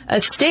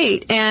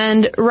estate.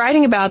 And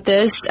writing about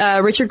this,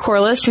 Richard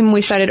Corliss, whom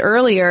we cited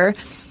earlier,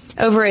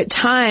 over at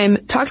Time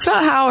talks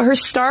about how her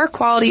star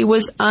quality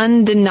was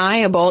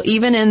undeniable,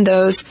 even in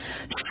those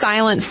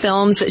silent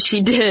films that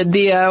she did.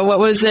 The, what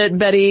was it?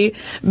 Betty's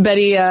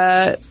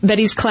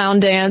Clown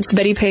Dance,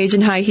 Bettie Page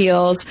in High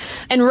Heels.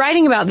 And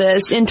writing about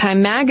this in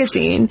Time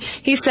magazine,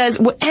 he says,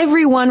 what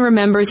everyone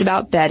remembers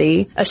about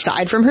Bettie,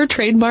 aside from her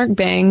trademark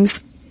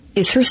bangs,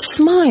 is her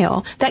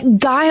smile, that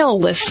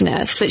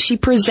guilelessness that she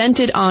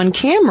presented on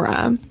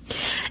camera.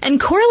 And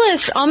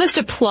Corliss almost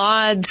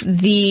applauds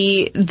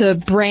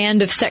the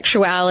brand of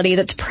sexuality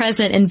that's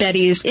present in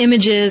Betty's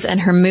images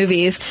and her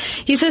movies.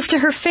 He says to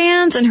her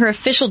fans and her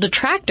official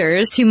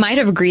detractors, who might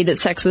have agreed that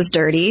sex was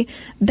dirty,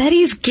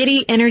 Betty's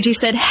giddy energy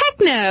said, heck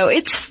no,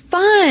 it's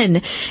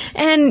fun.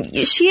 And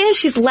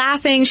she's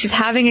laughing, she's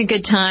having a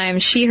good time.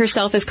 She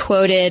herself is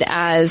quoted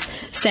as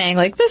saying,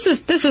 like, this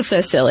is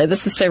so silly,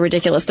 this is so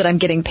ridiculous that I'm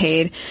getting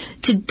paid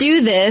to do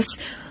this.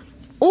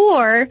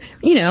 Or,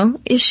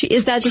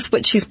 is that just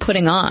what she's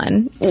putting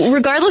on?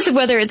 Regardless of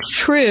whether it's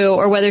true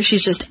or whether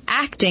she's just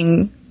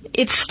acting,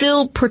 it's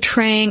still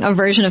portraying a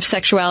version of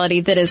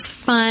sexuality that is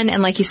fun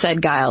and, like you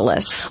said,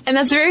 guileless. And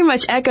that's very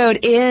much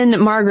echoed in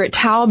Margaret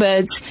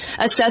Talbot's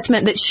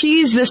assessment that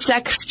she's the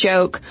sex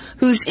joke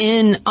who's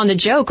in on the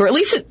joke, or at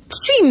least it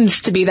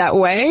seems to be that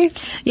way.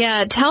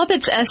 Yeah,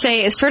 Talbot's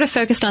essay is sort of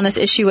focused on this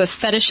issue of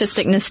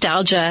fetishistic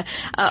nostalgia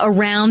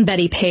around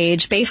Bettie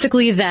Page.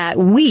 Basically that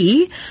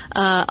we,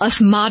 us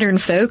modern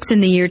folks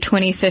in the year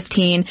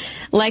 2015,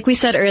 like we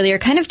said earlier,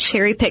 kind of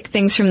cherry pick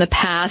things from the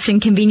past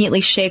and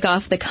conveniently shake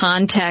off the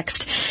context.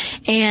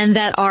 And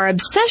that our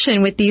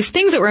obsession with these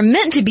things that were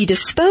meant to be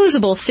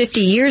disposable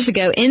 50 years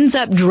ago ends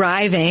up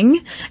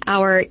driving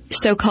our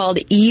so-called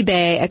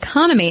eBay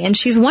economy. And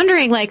she's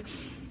wondering, like,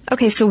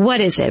 okay, so what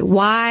is it?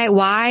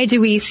 Why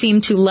do we seem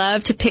to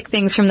love to pick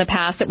things from the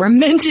past that were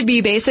meant to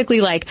be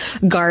basically like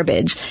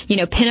garbage?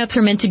 Pinups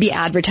were meant to be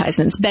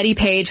advertisements. Bettie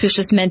Page was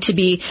just meant to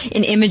be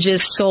in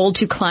images sold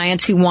to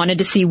clients who wanted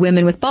to see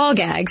women with ball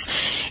gags.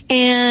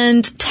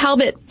 And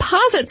Talbot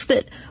posits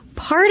that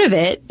part of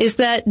it is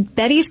that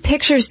Betty's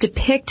pictures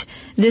depict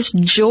this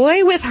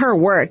joy with her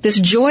work, this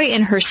joy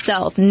in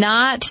herself,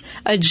 not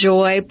a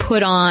joy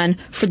put on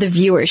for the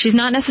viewer. She's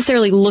not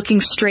necessarily looking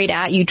straight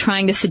at you,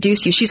 trying to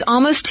seduce you. She's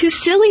almost too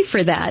silly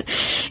for that.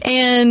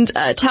 And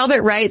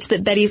Talbot writes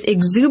that Betty's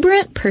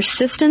exuberant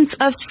persistence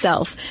of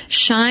self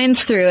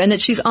shines through, and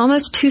that she's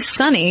almost too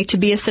sunny to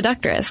be a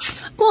seductress.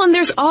 Well, and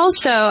there's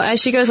also,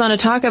 as she goes on to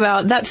talk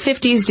about, that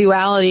 50s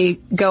duality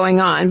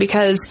going on,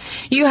 because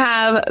you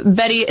have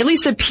Betty at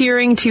least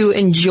appearing to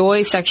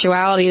enjoy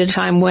sexuality at a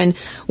time when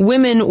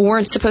women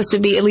weren't supposed to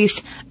be, at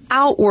least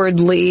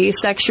outwardly,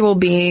 sexual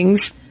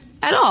beings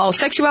at all.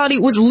 Sexuality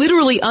was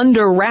literally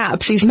under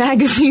wraps. These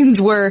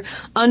magazines were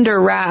under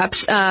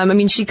wraps.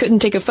 She couldn't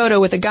take a photo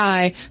with a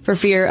guy for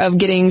fear of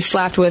getting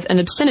slapped with an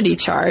obscenity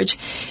charge.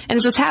 And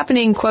this was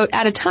happening, quote,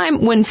 at a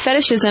time when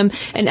fetishism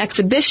and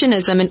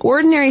exhibitionism and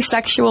ordinary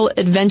sexual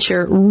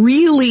adventure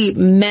really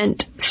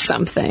meant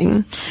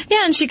something.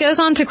 Yeah, and she goes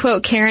on to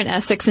quote Karen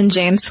Essex and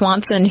James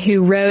Swanson,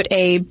 who wrote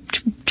a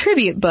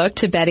tribute book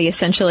to Betty,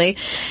 essentially.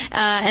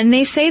 And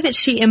they say that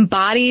she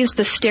embodies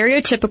the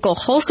stereotypical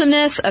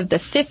wholesomeness of the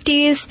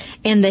 50s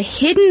and the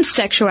hidden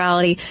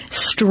sexuality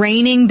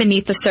straining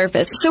beneath the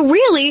surface. So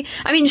really,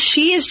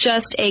 she is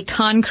just a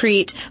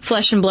concrete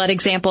flesh and blood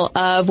example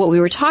of what we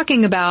were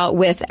talking about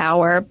with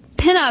our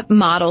pinup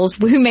models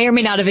who may or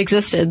may not have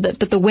existed,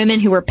 but the women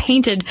who were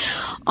painted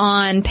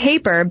on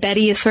paper.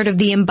 Betty is sort of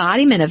the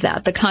embodiment of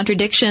that, the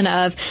contradiction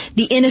of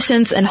the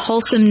innocence and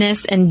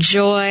wholesomeness and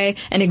joy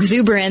and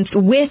exuberance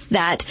with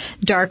that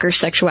darker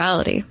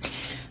sexuality.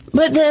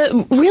 But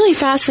the really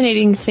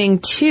fascinating thing,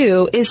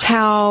 too, is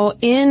how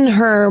in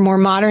her more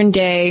modern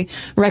day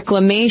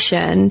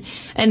reclamation,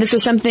 and this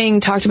was something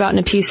talked about in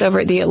a piece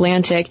over at The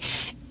Atlantic,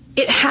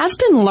 it has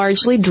been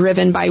largely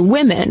driven by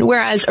women,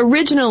 whereas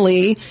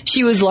originally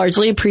she was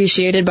largely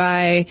appreciated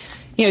by,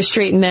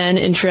 straight men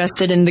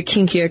interested in the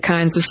kinkier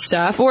kinds of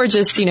stuff, or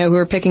just, who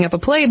are picking up a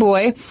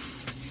Playboy.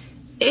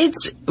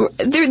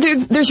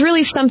 There's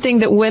really something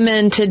that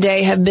women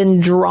today have been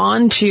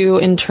drawn to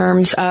in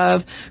terms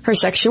of her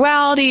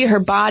sexuality, her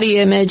body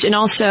image, and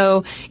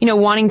also,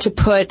 wanting to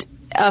put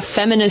a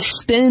feminist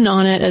spin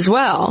on it as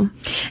well.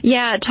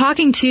 Yeah,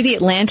 talking to The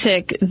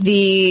Atlantic,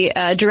 the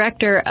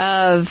director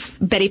of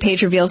Bettie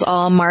Page Reveals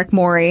All, Mark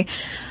Morey,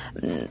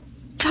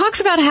 talks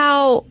about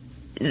how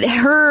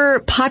her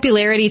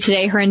popularity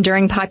today, her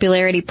enduring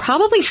popularity,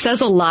 probably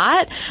says a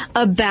lot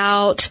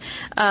about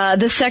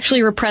the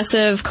sexually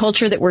repressive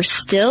culture that we're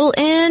still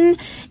in,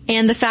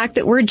 and the fact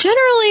that we're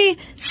generally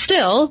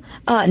still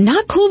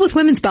not cool with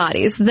women's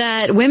bodies,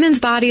 that women's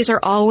bodies are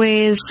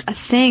always a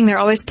thing. They're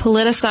always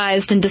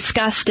politicized and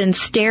discussed and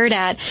stared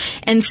at.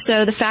 And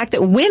so the fact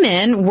that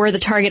women were the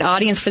target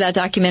audience for that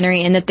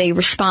documentary and that they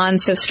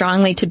respond so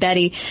strongly to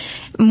Betty,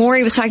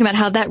 Morey was talking about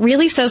how that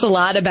really says a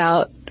lot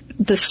about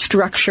the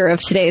structure of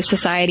today's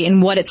society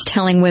and what it's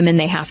telling women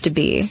they have to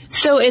be.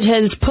 So it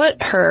has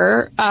put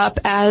her up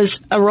as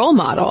a role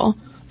model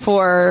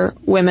for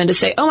women to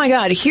say, oh my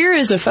God, here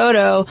is a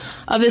photo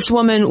of this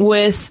woman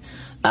with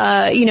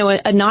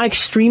a not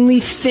extremely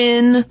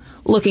thin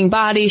looking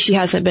body. She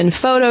hasn't been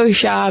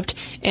photoshopped,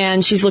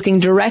 and she's looking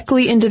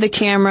directly into the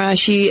camera.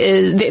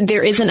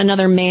 There isn't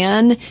another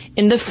man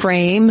in the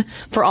frame.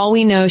 For all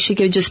we know, she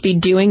could just be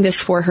doing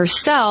this for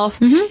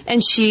herself,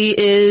 and she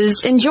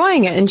is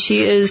enjoying it, and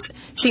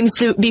seems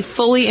to be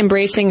fully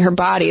embracing her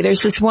body.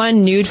 There's this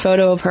one nude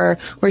photo of her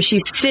where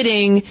she's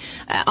sitting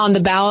on the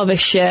bow of a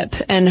ship,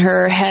 and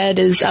her head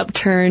is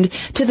upturned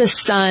to the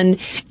sun,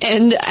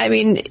 and I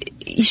mean,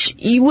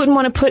 you wouldn't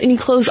want to put any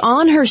clothes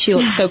on her. She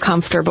looks so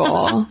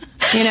comfortable.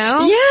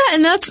 Yeah,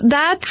 and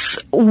that's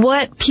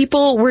what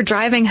people were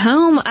driving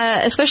home,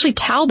 especially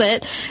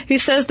Talbot, who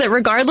says that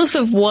regardless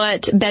of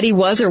what Bettie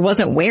was or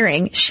wasn't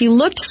wearing, she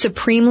looked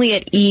supremely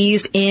at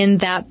ease in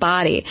that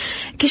body.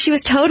 Because she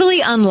was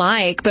totally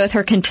unlike both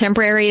her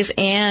contemporaries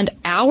and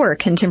our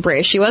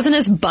contemporaries. She wasn't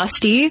as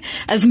busty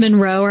as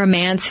Monroe or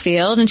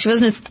Mansfield, and she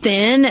wasn't as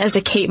thin as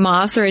a Kate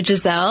Moss or a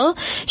Giselle.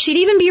 She'd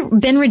even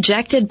been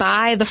rejected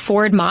by the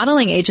Ford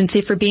modeling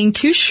agency for being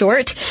too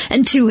short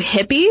and too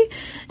hippie.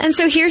 And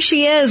so here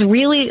she is,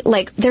 really,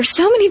 there's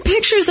so many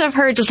pictures of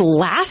her just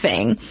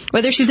laughing,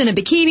 whether she's in a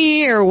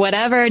bikini or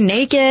whatever,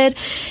 naked.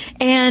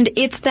 And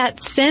it's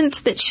that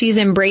sense that she's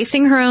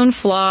embracing her own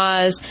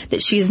flaws,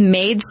 that she's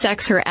made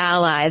sex her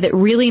ally, that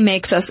really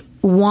makes us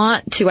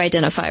want to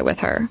identify with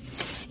her.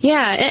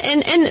 Yeah,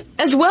 and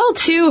as well,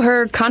 too,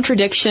 her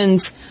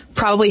contradictions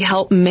probably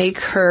help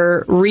make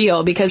her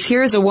real, because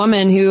here's a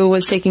woman who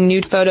was taking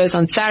nude photos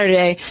on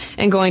Saturday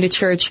and going to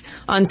church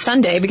on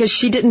Sunday because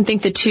she didn't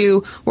think the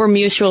two were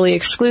mutually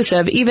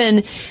exclusive.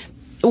 Even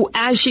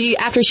after she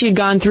had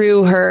gone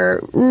through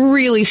her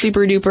really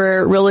super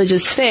duper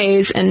religious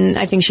phase, and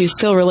I think she was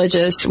still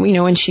religious,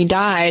 when she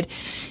died,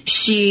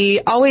 she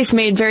always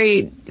made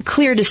very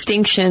clear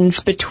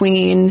distinctions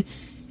between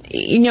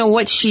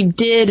what she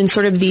did and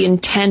sort of the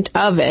intent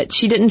of it.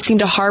 She didn't seem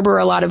to harbor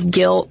a lot of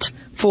guilt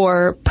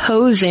for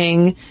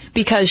posing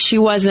because she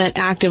wasn't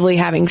actively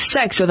having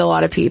sex with a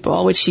lot of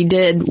people, which she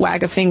did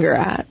wag a finger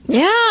at.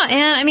 Yeah,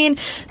 and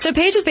so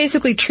Paige is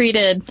basically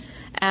treated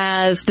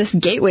as this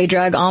gateway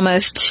drug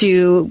almost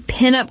to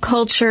pinup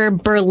culture,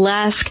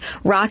 burlesque,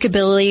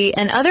 rockabilly,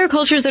 and other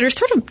cultures that are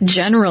sort of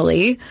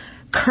generally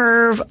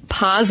curve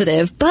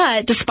positive.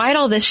 But despite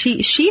all this,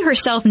 she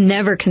herself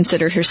never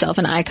considered herself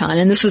an icon.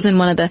 And this was in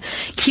one of the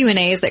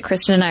Q&As that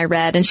Kristen and I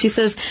read. And she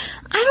says,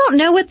 I don't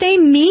know what they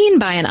mean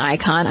by an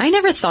icon. I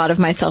never thought of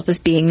myself as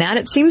being that.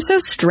 It seems so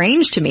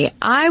strange to me.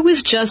 I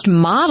was just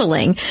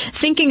modeling,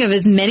 thinking of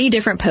as many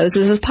different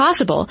poses as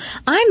possible.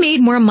 I made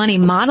more money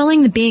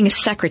modeling than being a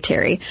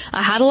secretary.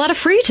 I had a lot of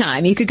free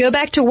time. You could go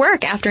back to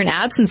work after an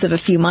absence of a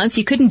few months.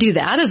 You couldn't do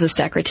that as a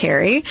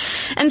secretary.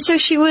 And so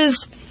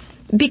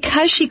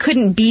because she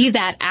couldn't be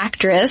that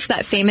actress,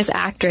 that famous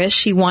actress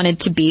she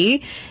wanted to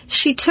be,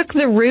 she took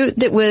the route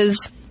that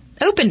was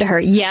open to her.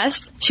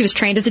 Yes, she was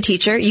trained as a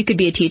teacher. You could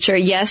be a teacher.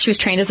 Yes, she was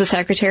trained as a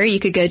secretary. You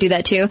could go do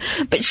that too.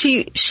 But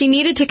she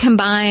needed to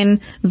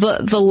combine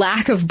the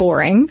lack of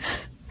boring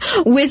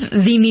with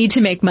the need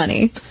to make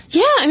money.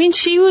 Yeah,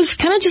 she was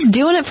kind of just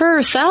doing it for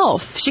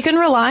herself. She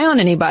couldn't rely on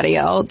anybody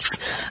else.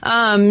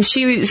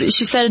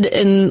 She said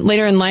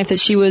later in life that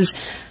she was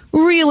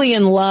really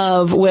in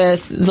love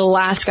with the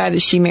last guy that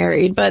she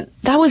married, but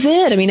that was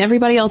it.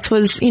 Everybody else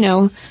was,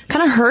 kind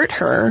of hurt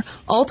her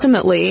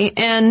ultimately.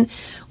 And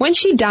when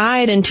she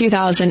died in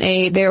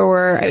 2008, there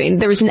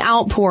was an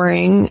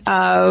outpouring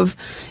of,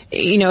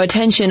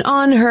 attention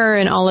on her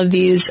and all of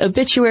these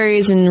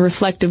obituaries and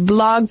reflective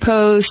blog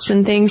posts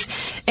and things.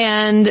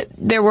 And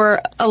there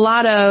were a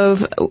lot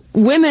of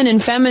women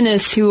and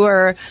feminists who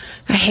are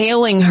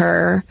hailing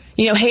her,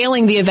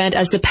 hailing the event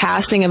as the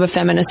passing of a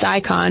feminist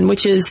icon,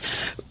 which is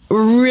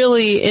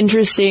really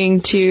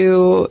interesting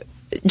to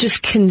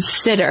just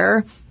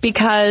consider,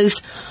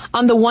 because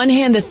on the one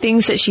hand, the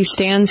things that she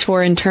stands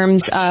for in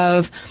terms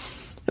of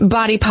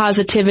body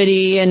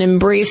positivity and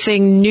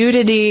embracing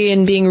nudity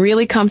and being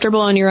really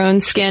comfortable in your own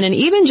skin, and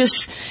even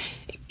just,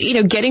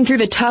 getting through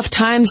the tough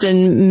times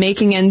and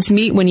making ends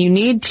meet when you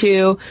need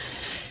to.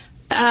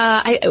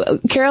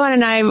 Caroline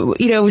and I,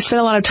 we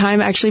spent a lot of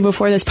time actually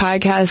before this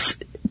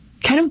podcast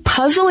kind of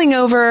puzzling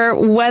over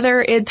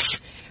whether it's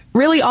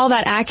really all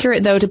that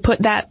accurate, though, to put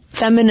that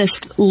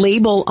feminist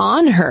label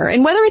on her,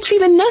 and whether it's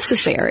even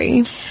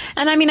necessary.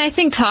 And I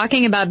think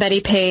talking about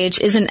Bettie Page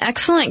is an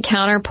excellent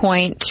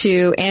counterpoint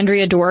to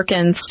Andrea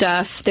Dworkin's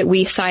stuff that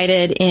we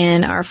cited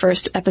in our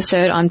first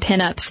episode on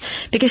pinups,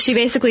 because she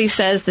basically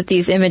says that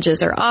these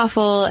images are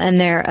awful and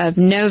they're of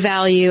no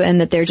value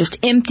and that they're just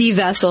empty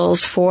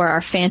vessels for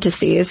our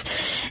fantasies.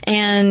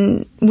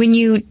 And when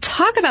you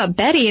talk about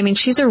Bettie,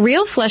 she's a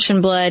real flesh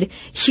and blood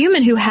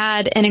human who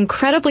had an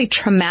incredibly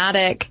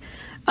traumatic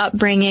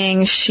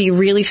upbringing. She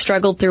really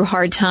struggled through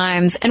hard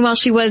times. And while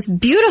she was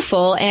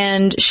beautiful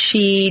and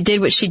she did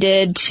what she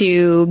did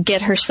to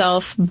get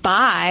herself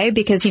by,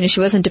 because, she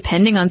wasn't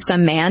depending on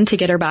some man to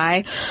get her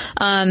by,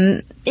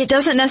 it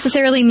doesn't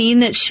necessarily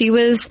mean that she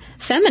was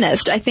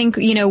feminist. I think,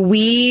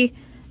 we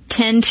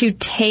tend to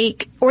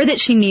take, or that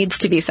she needs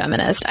to be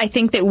feminist. I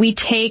think that we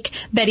take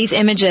Bettie's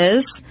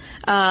images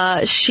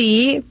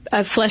she,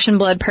 a flesh and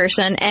blood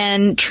person,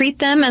 and treat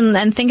them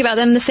and think about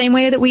them the same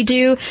way that we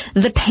do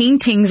the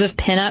paintings of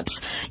pinups,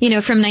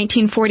 from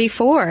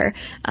 1944,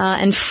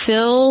 and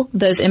fill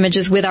those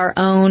images with our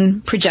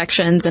own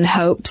projections and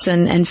hopes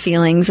and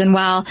feelings. And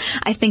while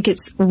I think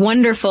it's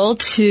wonderful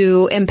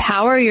to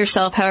empower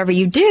yourself however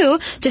you do,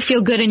 to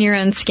feel good in your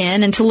own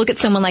skin and to look at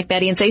someone like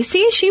Bettie and say,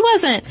 see, she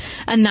wasn't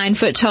a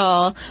 9-foot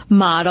tall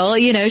model.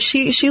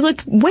 She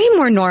looked way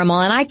more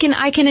normal, and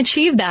I can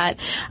achieve that.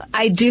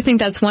 I do think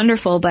that's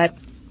wonderful, but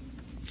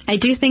I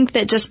do think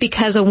that just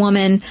because a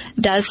woman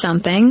does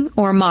something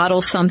or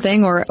models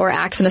something or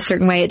acts in a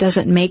certain way, it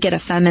doesn't make it a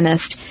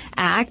feminist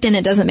act, and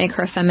it doesn't make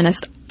her a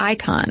feminist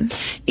icon.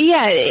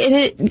 Yeah,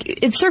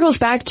 it circles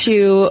back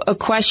to a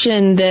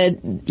question that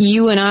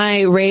you and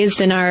I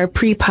raised in our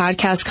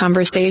pre-podcast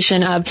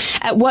conversation of,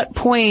 at what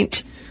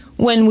point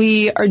when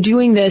we are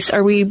doing this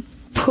are we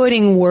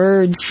putting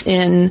words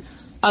in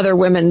other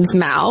women's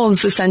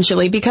mouths,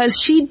 essentially, because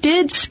she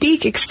did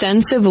speak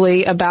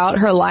extensively about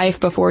her life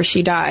before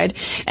she died.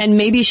 And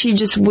maybe she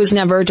just was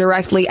never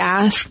directly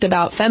asked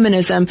about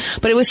feminism,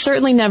 but it was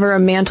certainly never a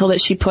mantle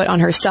that she put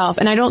on herself.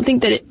 And I don't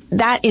think that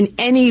that in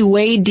any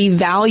way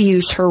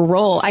devalues her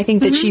role. I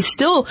think that she's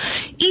still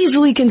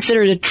easily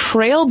considered a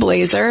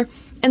trailblazer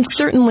and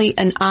certainly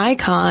an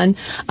icon.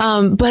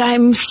 But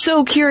I'm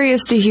so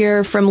curious to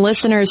hear from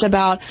listeners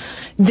about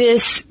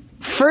this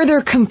further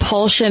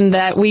compulsion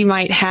that we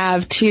might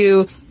have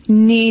to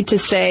need to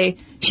say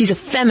she's a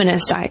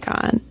feminist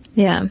icon.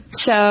 Yeah.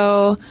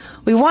 So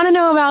we want to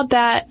know about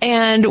that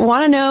and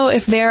want to know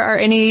if there are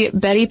any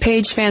Bettie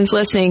Page fans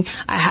listening.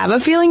 I have a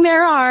feeling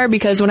there are,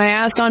 because when I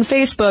asked on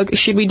Facebook,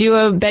 should we do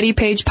a Bettie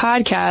Page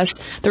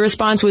podcast, the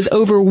response was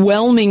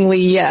overwhelmingly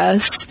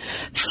yes.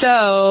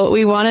 So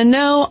we want to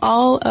know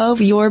all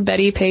of your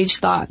Bettie Page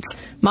thoughts.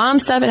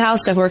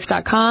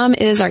 momstuff@howstuffworks.com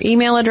is our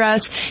email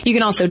address. You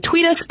can also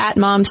tweet us at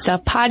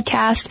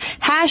momstuffpodcast,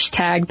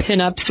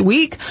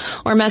 #pinupsweek,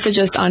 or message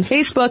us on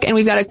Facebook. And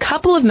we've got a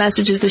couple of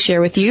messages to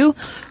share with you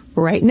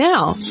right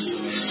now.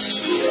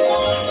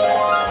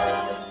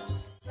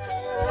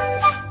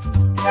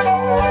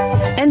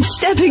 And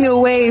stepping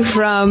away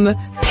from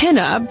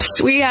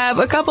pinups, we have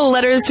a couple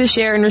letters to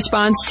share in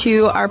response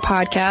to our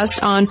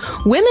podcast on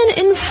women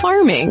in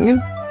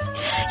farming.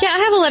 Yeah, I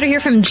have a letter here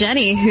from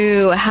Jenny,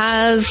 who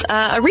has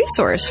a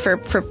resource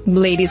for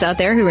ladies out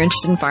there who are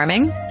interested in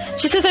farming.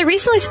 She says, I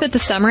recently spent the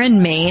summer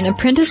in Maine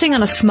apprenticing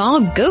on a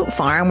small goat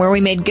farm where we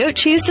made goat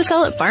cheese to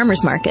sell at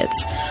farmers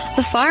markets.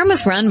 The farm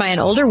was run by an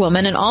older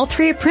woman, and all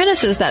 3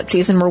 apprentices that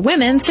season were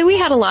women, so we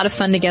had a lot of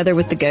fun together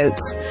with the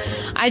goats.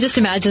 I just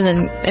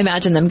imagine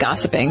them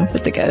gossiping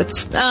with the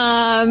goats.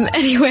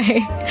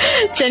 Anyway,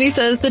 Jenny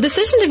says, the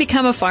decision to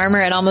become a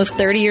farmer at almost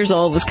 30 years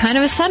old was kind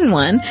of a sudden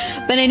one,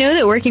 but I know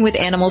that working with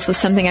animals was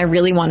something I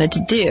really wanted to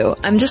do.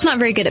 I'm just not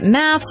very good at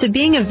math, so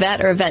being a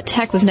vet or a vet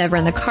tech was never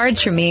in the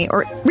cards for me,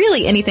 or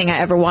really anything I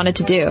ever wanted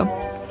to do.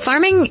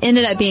 Farming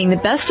ended up being the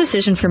best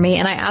decision for me,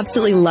 and I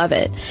absolutely love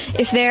it.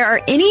 If there are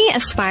any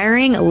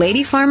aspiring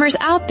lady farmers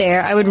out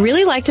there, I would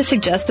really like to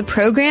suggest the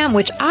program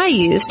which I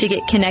used to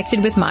get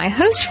connected with my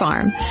host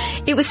farm.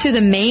 It was through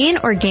the Maine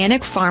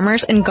Organic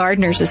Farmers and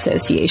Gardeners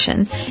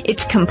Association.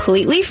 It's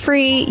completely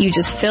free. You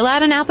just fill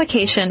out an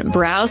application,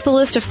 browse the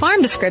list of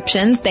farm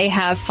descriptions. They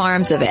have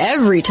farms of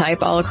every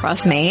type all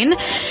across Maine.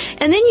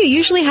 And then you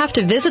usually have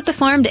to visit the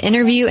farm to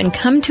interview and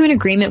come to an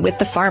agreement with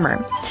the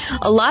farmer.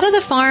 A lot of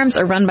the farms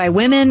are run by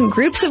women,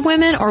 groups of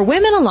women, or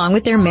women along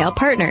with their male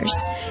partners.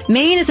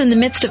 Maine is in the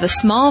midst of a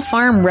small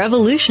farm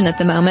revolution at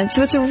the moment,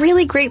 so it's a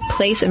really great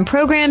place and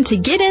program to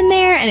get in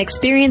there and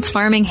experience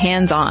farming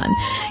hands-on.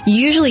 You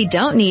usually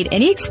don't need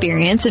any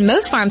experience, and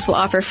most farms will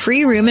offer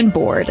free room and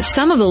board.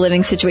 Some of the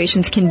living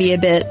situations can be a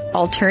bit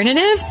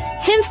alternative,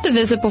 hence the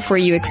visit before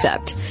you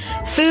accept.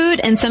 Food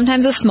and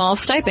sometimes a small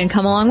stipend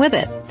come along with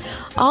it.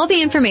 All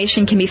the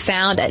information can be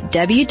found at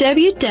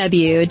www.mofga.org.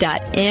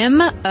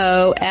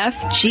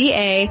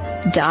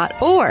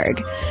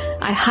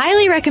 I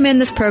highly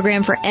recommend this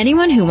program for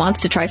anyone who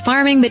wants to try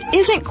farming but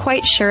isn't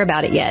quite sure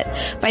about it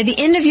yet. By the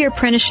end of your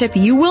apprenticeship,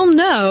 you will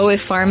know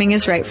if farming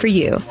is right for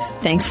you.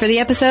 Thanks for the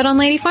episode on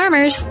Lady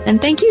Farmers,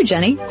 and thank you,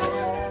 Jenny.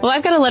 Well,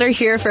 I've got a letter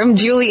here from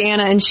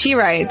Juliana, and she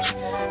writes,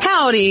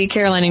 Howdy,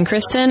 Caroline and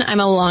Kristen.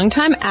 I'm a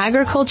longtime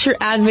agriculture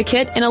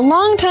advocate and a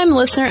longtime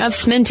listener of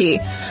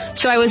Sminty.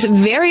 So I was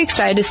very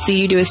excited to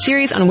see you do a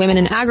series on women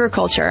in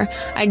agriculture.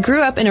 I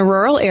grew up in a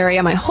rural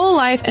area my whole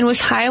life and was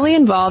highly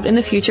involved in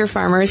the Future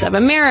Farmers of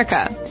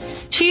America.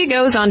 She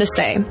goes on to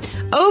say,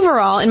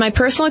 overall, in my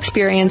personal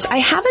experience, I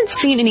haven't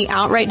seen any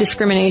outright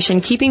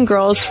discrimination keeping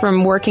girls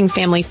from working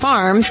family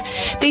farms.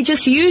 They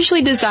just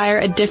usually desire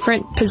a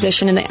different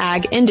position in the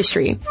ag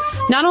industry.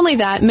 Not only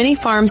that, many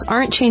farms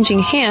aren't changing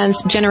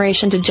hands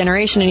generation to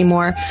generation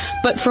anymore,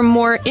 but from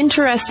more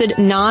interested,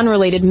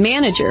 non-related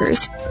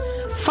managers.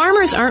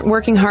 Farmers aren't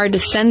working hard to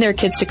send their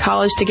kids to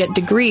college to get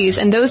degrees,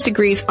 and those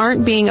degrees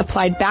aren't being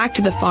applied back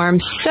to the farm,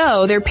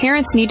 so their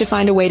parents need to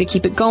find a way to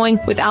keep it going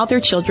without their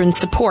children's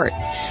support.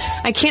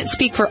 I can't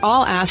speak for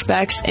all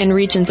aspects and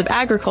regions of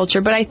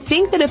agriculture, but I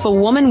think that if a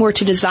woman were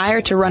to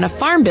desire to run a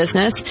farm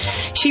business,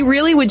 she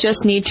really would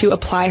just need to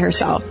apply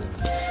herself.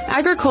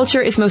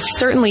 Agriculture is most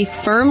certainly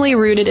firmly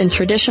rooted in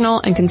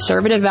traditional and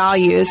conservative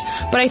values,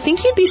 but I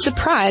think you'd be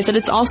surprised that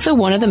it's also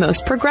one of the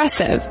most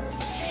progressive.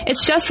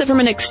 It's just that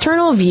from an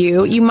external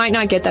view, you might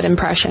not get that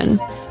impression.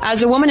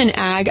 As a woman in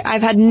ag,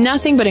 I've had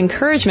nothing but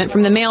encouragement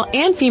from the male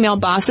and female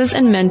bosses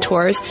and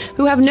mentors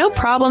who have no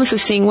problems with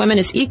seeing women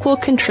as equal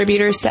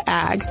contributors to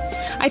ag.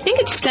 I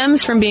think it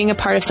stems from being a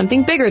part of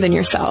something bigger than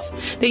yourself,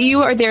 that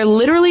you are there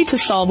literally to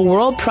solve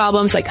world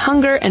problems like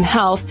hunger and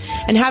health,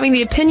 and having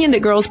the opinion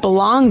that girls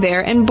belong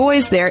there and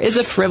boys there is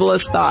a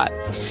frivolous thought.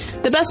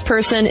 The best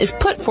person is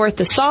put forth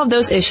to solve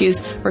those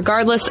issues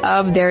regardless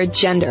of their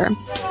gender.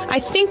 I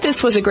think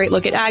this was a great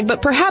look at ag,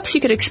 but perhaps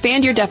you could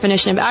expand your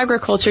definition of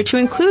agriculture to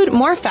include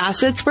more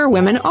facets where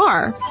women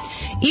are.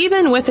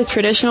 Even with a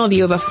traditional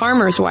view of a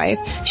farmer's wife,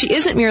 she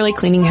isn't merely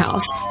cleaning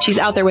house. She's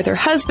out there with her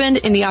husband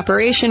in the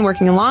operation,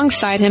 working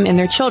alongside him and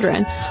their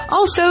children.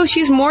 Also,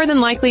 she's more than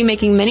likely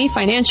making many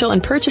financial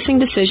and purchasing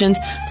decisions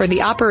for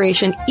the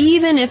operation,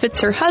 even if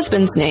it's her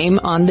husband's name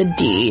on the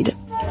deed.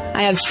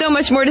 I have so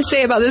much more to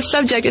say about this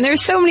subject, and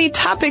there's so many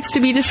topics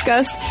to be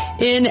discussed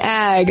in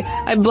ag.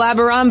 I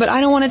blabber on, but I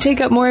don't want to take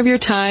up more of your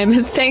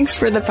time. Thanks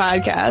for the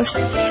podcast.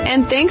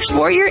 And thanks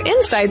for your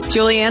insights,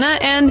 Juliana.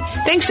 And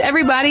thanks to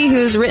everybody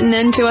who's written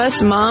into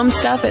us.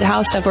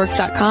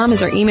 momstuff@howstuffworks.com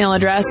is our email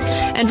address.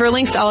 And for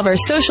links to all of our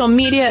social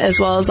media, as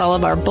well as all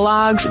of our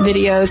blogs,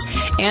 videos,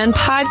 and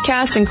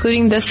podcasts,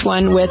 including this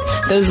one with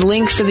those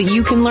links so that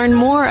you can learn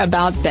more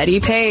about Bettie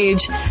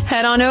Page,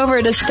 head on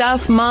over to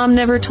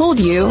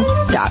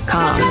StuffMomNeverToldYou.com.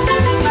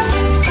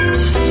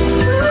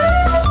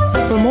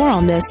 For more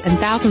on this and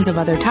thousands of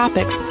other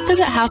topics,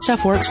 visit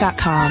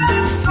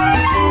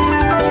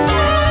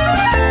HowStuffWorks.com.